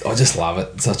just love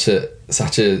it. Such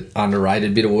a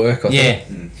underrated bit of work. I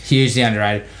think. Hugely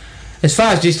underrated. As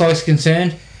far as dislikes are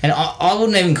concerned, and I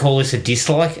wouldn't even call this a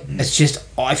dislike. It's just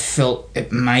I felt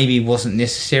it maybe wasn't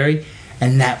necessary,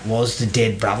 and that was the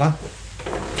dead brother.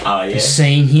 Oh yeah.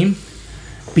 Seeing him,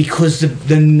 because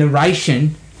the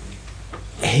narration,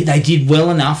 they did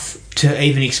well enough to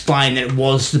even explain that it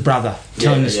was the brother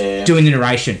doing the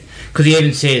narration, because he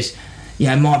even says,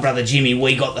 "My brother Jimmy,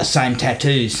 we got the same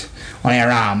tattoos on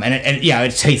our arm," and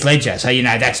it's Heath Ledger, so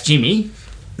that's Jimmy.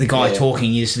 The guy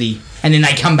talking is and then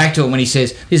they come back to it when he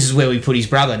says, "This is where we put his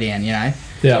brother down,"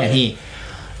 and here.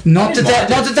 Not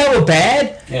that they were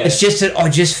bad. Yeah. It's just that I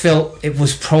just felt it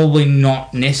was probably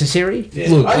not necessary. Yeah.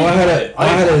 Look,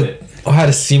 I had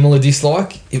a similar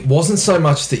dislike. It wasn't so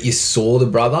much that you saw the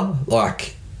brother.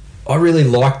 Like, I really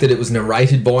liked that it was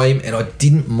narrated by him, and I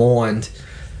didn't mind.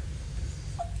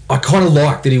 I kind of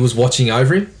liked that he was watching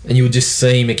over him, and you would just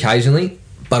see him occasionally.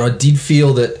 But I did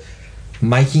feel that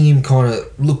making him kind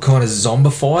of look kind of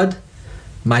zombified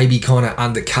maybe kind of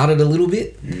undercut it a little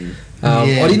bit.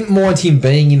 I didn't mind him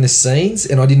being in the scenes,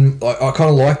 and I kind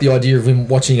of liked the idea of him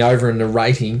watching over and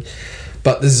narrating,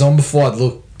 but the zombified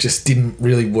look just didn't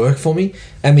really work for me.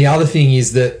 And the other thing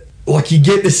is that, like, you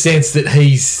get the sense that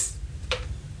he's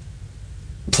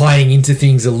playing into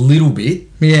things a little bit.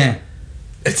 Yeah.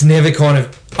 It's never kind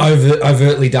of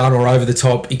overtly done or over the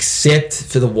top, except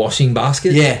for the washing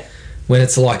basket. Yeah. When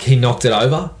it's like he knocked it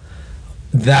over.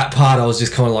 That part I was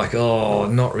just kind of like, oh,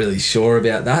 not really sure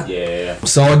about that. Yeah.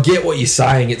 So I get what you're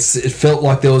saying. It felt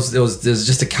like there's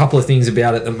just a couple of things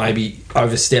about it that maybe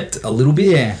overstepped a little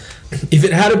bit. Yeah. If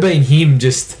it had been him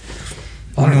just,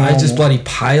 I don't know, just bloody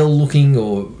pale looking,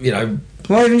 or, you know.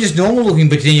 Well, even just normal looking,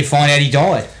 but then you find out he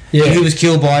died. Yeah. He was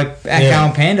killed by Akko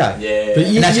and Pando. Yeah. But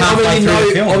and that's halfway through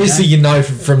the film. Obviously, you know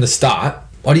from the start.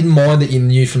 I didn't mind that you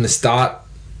knew from the start,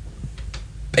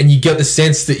 and you get the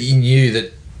sense that you knew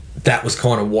that was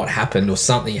kind of what happened, or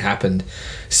something happened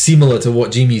similar to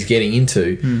what Jimmy's getting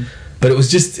into. But it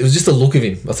was just the look of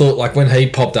him. I thought, like, when he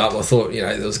popped up, I thought, you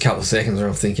know, there was a couple of seconds where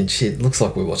I'm thinking, shit, looks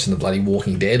like we're watching the bloody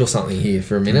Walking Dead or something here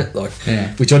for a minute, like,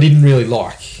 which I didn't really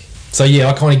like. So yeah,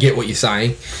 I kind of get what you're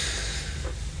saying.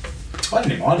 I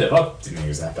didn't mind it. I didn't think it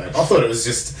was that bad. I thought it was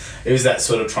that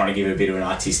sort of trying to give a bit of an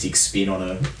artistic spin on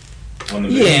the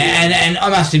movie. Yeah, and I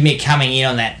must admit, coming in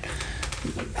on that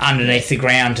underneath the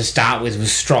ground to start with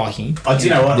was striking. Do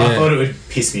you know what? I thought it would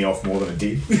piss me off more than it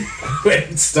did when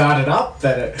it started up.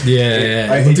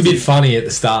 It looked a bit funny at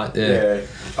the start. Yeah.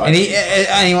 And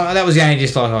anyway, that was the only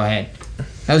dislike I had.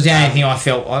 That was the only thing I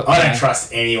felt. I don't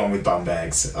trust anyone with bum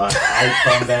bags. I hate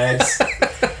bum bags.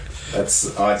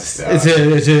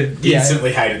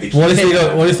 Instantly hated the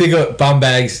kid. What if they got bum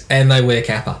bags and they wear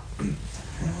kappa?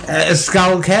 A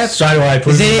skull cap? Straight away.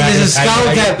 There's a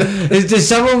skull cap. Does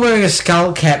someone wearing a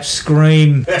skull cap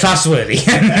scream trustworthy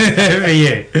for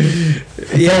you?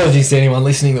 Apologies to anyone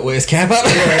listening that wears kappa.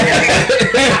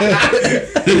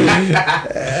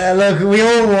 Look, we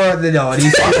all wore it in the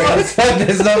 90s.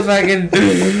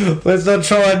 Let's not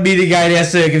try and mitigate our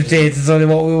circumstances on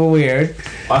what we were wearing.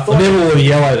 I never wore the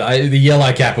yellow. The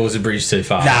yellow kappa was a bridge too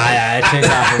far. Nah, too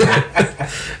far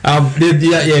for me.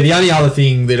 The only other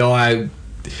thing that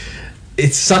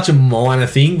it's such a minor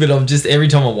thing, but I'm just, every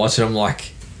time I watch it, I'm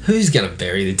like, who's going to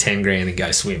bury the 10 grand and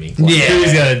go swimming? Like,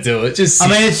 who's going to do it? Just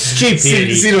sit, it's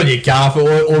stupidity. Sit on your carpet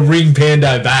or ring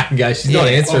Pando back and go, she's not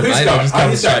answering, mate. I'll just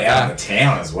come straight out of the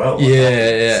town as well.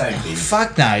 Same thing.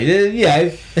 Fuck no.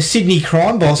 A Sydney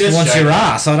crime boss wants your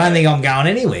ass. I don't think I'm going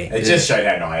anywhere. It just showed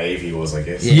how naive he was, I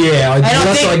guess.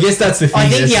 I guess that's the thing. I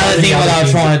think the other thing what I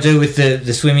was trying to do with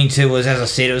the swimming too was, as I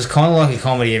said, it was kind of like a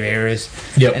comedy of errors.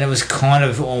 Yep. And it was kind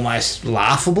of almost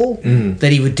laughable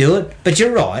that he would do it. But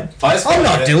you're right. I'm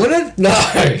not doing it. No.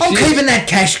 I'm keeping that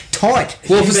cash tight.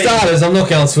 Well, for starters, I'm not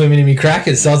going swimming in my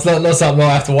crackers, so it's not something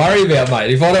I have to worry about,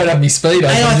 mate. If I don't have my speedos,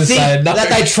 I'm just saying no. That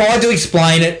they tried to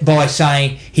explain it by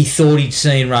saying he thought he'd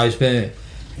seen Rose Byrne.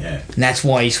 Yeah. And that's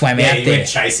why he swam out he there. went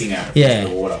chasing her into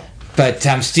the water. But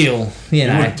still, you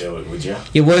know. You wouldn't do it, would you?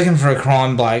 You're working for a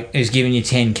crime bloke who's giving you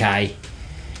 10k,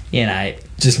 you know.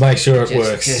 Just make sure it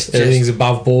works. Everything's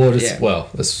above board.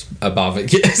 As above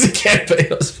it as it can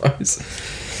be, I suppose.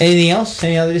 Anything else?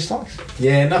 Any other dislikes?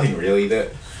 Yeah, nothing really.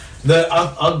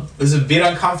 I was a bit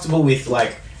uncomfortable with,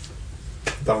 like,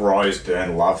 the Rose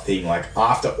Byrne love thing. Like,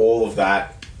 after all of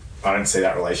that, I don't see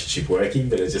that relationship working,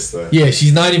 but it's just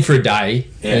she's known him for a day,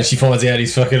 and she finds out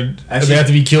he's fucking about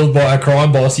to be killed by a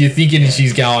crime boss. You're thinking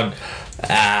she's going... She's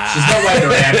not waiting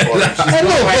around for him. She's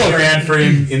not waiting around for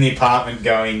him in the apartment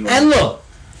going... And look,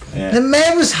 the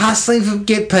man was hustling to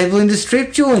get people into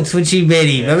strip joints when she met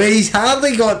him. I mean, he's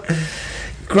hardly got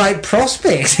great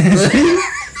prospects.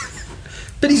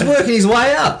 But he's working his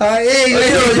way up. He's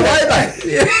working his way back.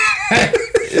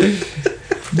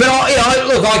 But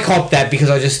I copped that because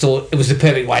I just thought it was the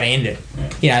perfect way to end it.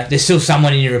 You know, there's still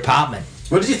someone in your apartment.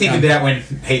 What did you think about when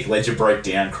Heath Ledger broke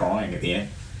down crying at the end?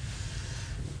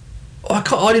 I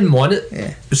didn't mind it.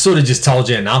 Yeah. It sort of just told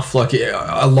you enough. Like,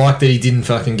 I like that he didn't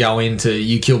fucking go into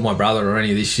 "you killed my brother" or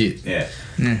any of this shit. Yeah.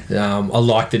 I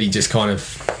like that he just kind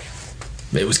of...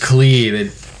 It was clear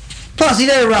that... Plus, he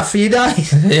had a rough few days.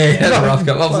 He had a rough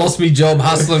go. I've lost my job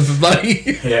hustling for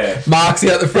bloody marks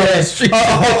out the front of the street.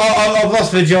 I've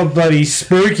lost my job bloody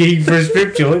spooky for a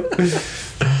strip joint.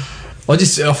 I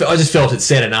just felt it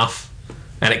said enough,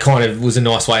 and it kind of was a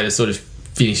nice way to sort of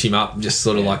finish him up. Just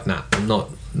sort of like, nah, I'm not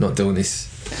doing this.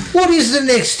 What is the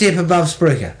next step above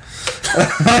Spruker?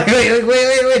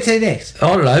 Where to next?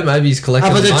 I don't know. Maybe he's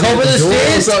collecting Up at the money top of the door or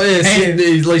stairs? something. Yeah,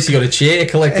 sitting- at least he got a chair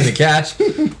collecting the cash.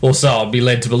 Or so I'd be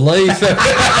led to believe. So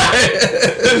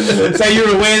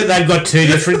you're aware that they've got two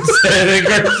different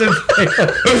groups of people.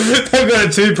 They've got a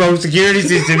two-pronged security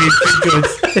system in Bigfoot.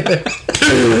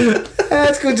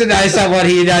 That's good to know someone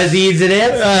here knows the ins and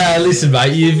outs. Listen,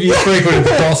 mate, you've frequented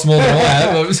the cross more than I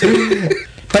have.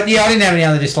 But yeah, I didn't have any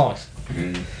other dislikes.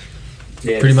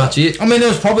 Yeah, Pretty much it. I mean, there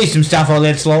was probably some stuff I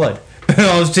let slide.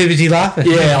 I was too busy laughing.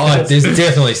 Yeah, there's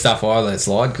definitely stuff I let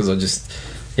slide because I'm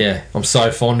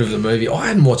so fond of the movie. I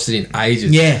hadn't watched it in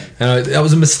ages. Yeah. And that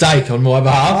was a mistake on my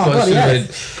behalf. Oh, I bloody should have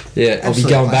oath. been, I'll be Absolute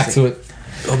going classic. back to it.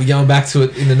 I'll be going back to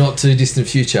it in the not too distant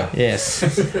future. Yes.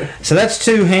 So that's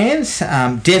Two Hands.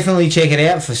 Definitely check it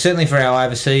out certainly for our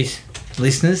overseas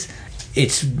listeners.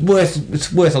 It's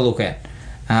worth a look at.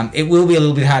 It will be a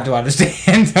little bit hard to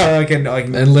understand. So I can.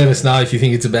 And let us know if you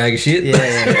think it's a bag of shit.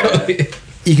 Yeah.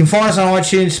 You can find us on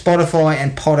iTunes, Spotify,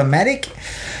 and Podomatic.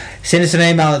 Send us an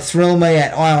email at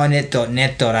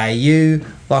thrillme@iinet.net.au.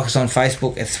 Like us on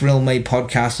Facebook at Thrill Me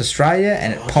Podcast Australia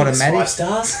and at Podomatic 5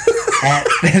 stars. at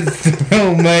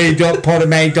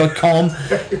thrillme.podomatic.com.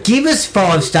 Give us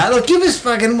 5 stars. Look, give us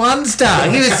fucking 1 star.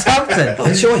 Give us something.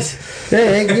 By choice.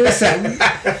 Yeah, give us something.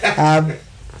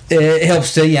 It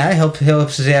helps to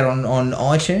helps us out on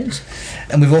iTunes,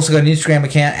 and we've also got an Instagram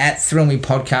account at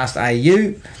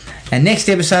thrillmepodcastau. And next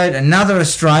episode, another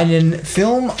Australian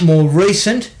film, more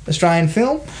recent Australian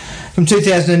film from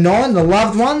 2009, The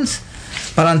Loved Ones.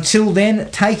 But until then,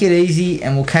 take it easy,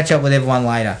 and we'll catch up with everyone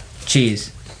later.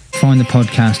 Cheers. Find the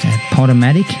podcast at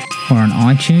Podomatic or on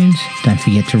iTunes. Don't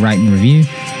forget to rate and review.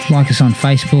 Like us on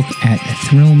Facebook at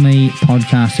Thrill Me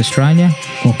Podcast Australia,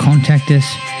 or contact us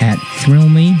at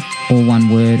thrillme, all one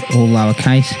word, all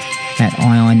lowercase, at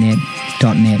iinet.net.au.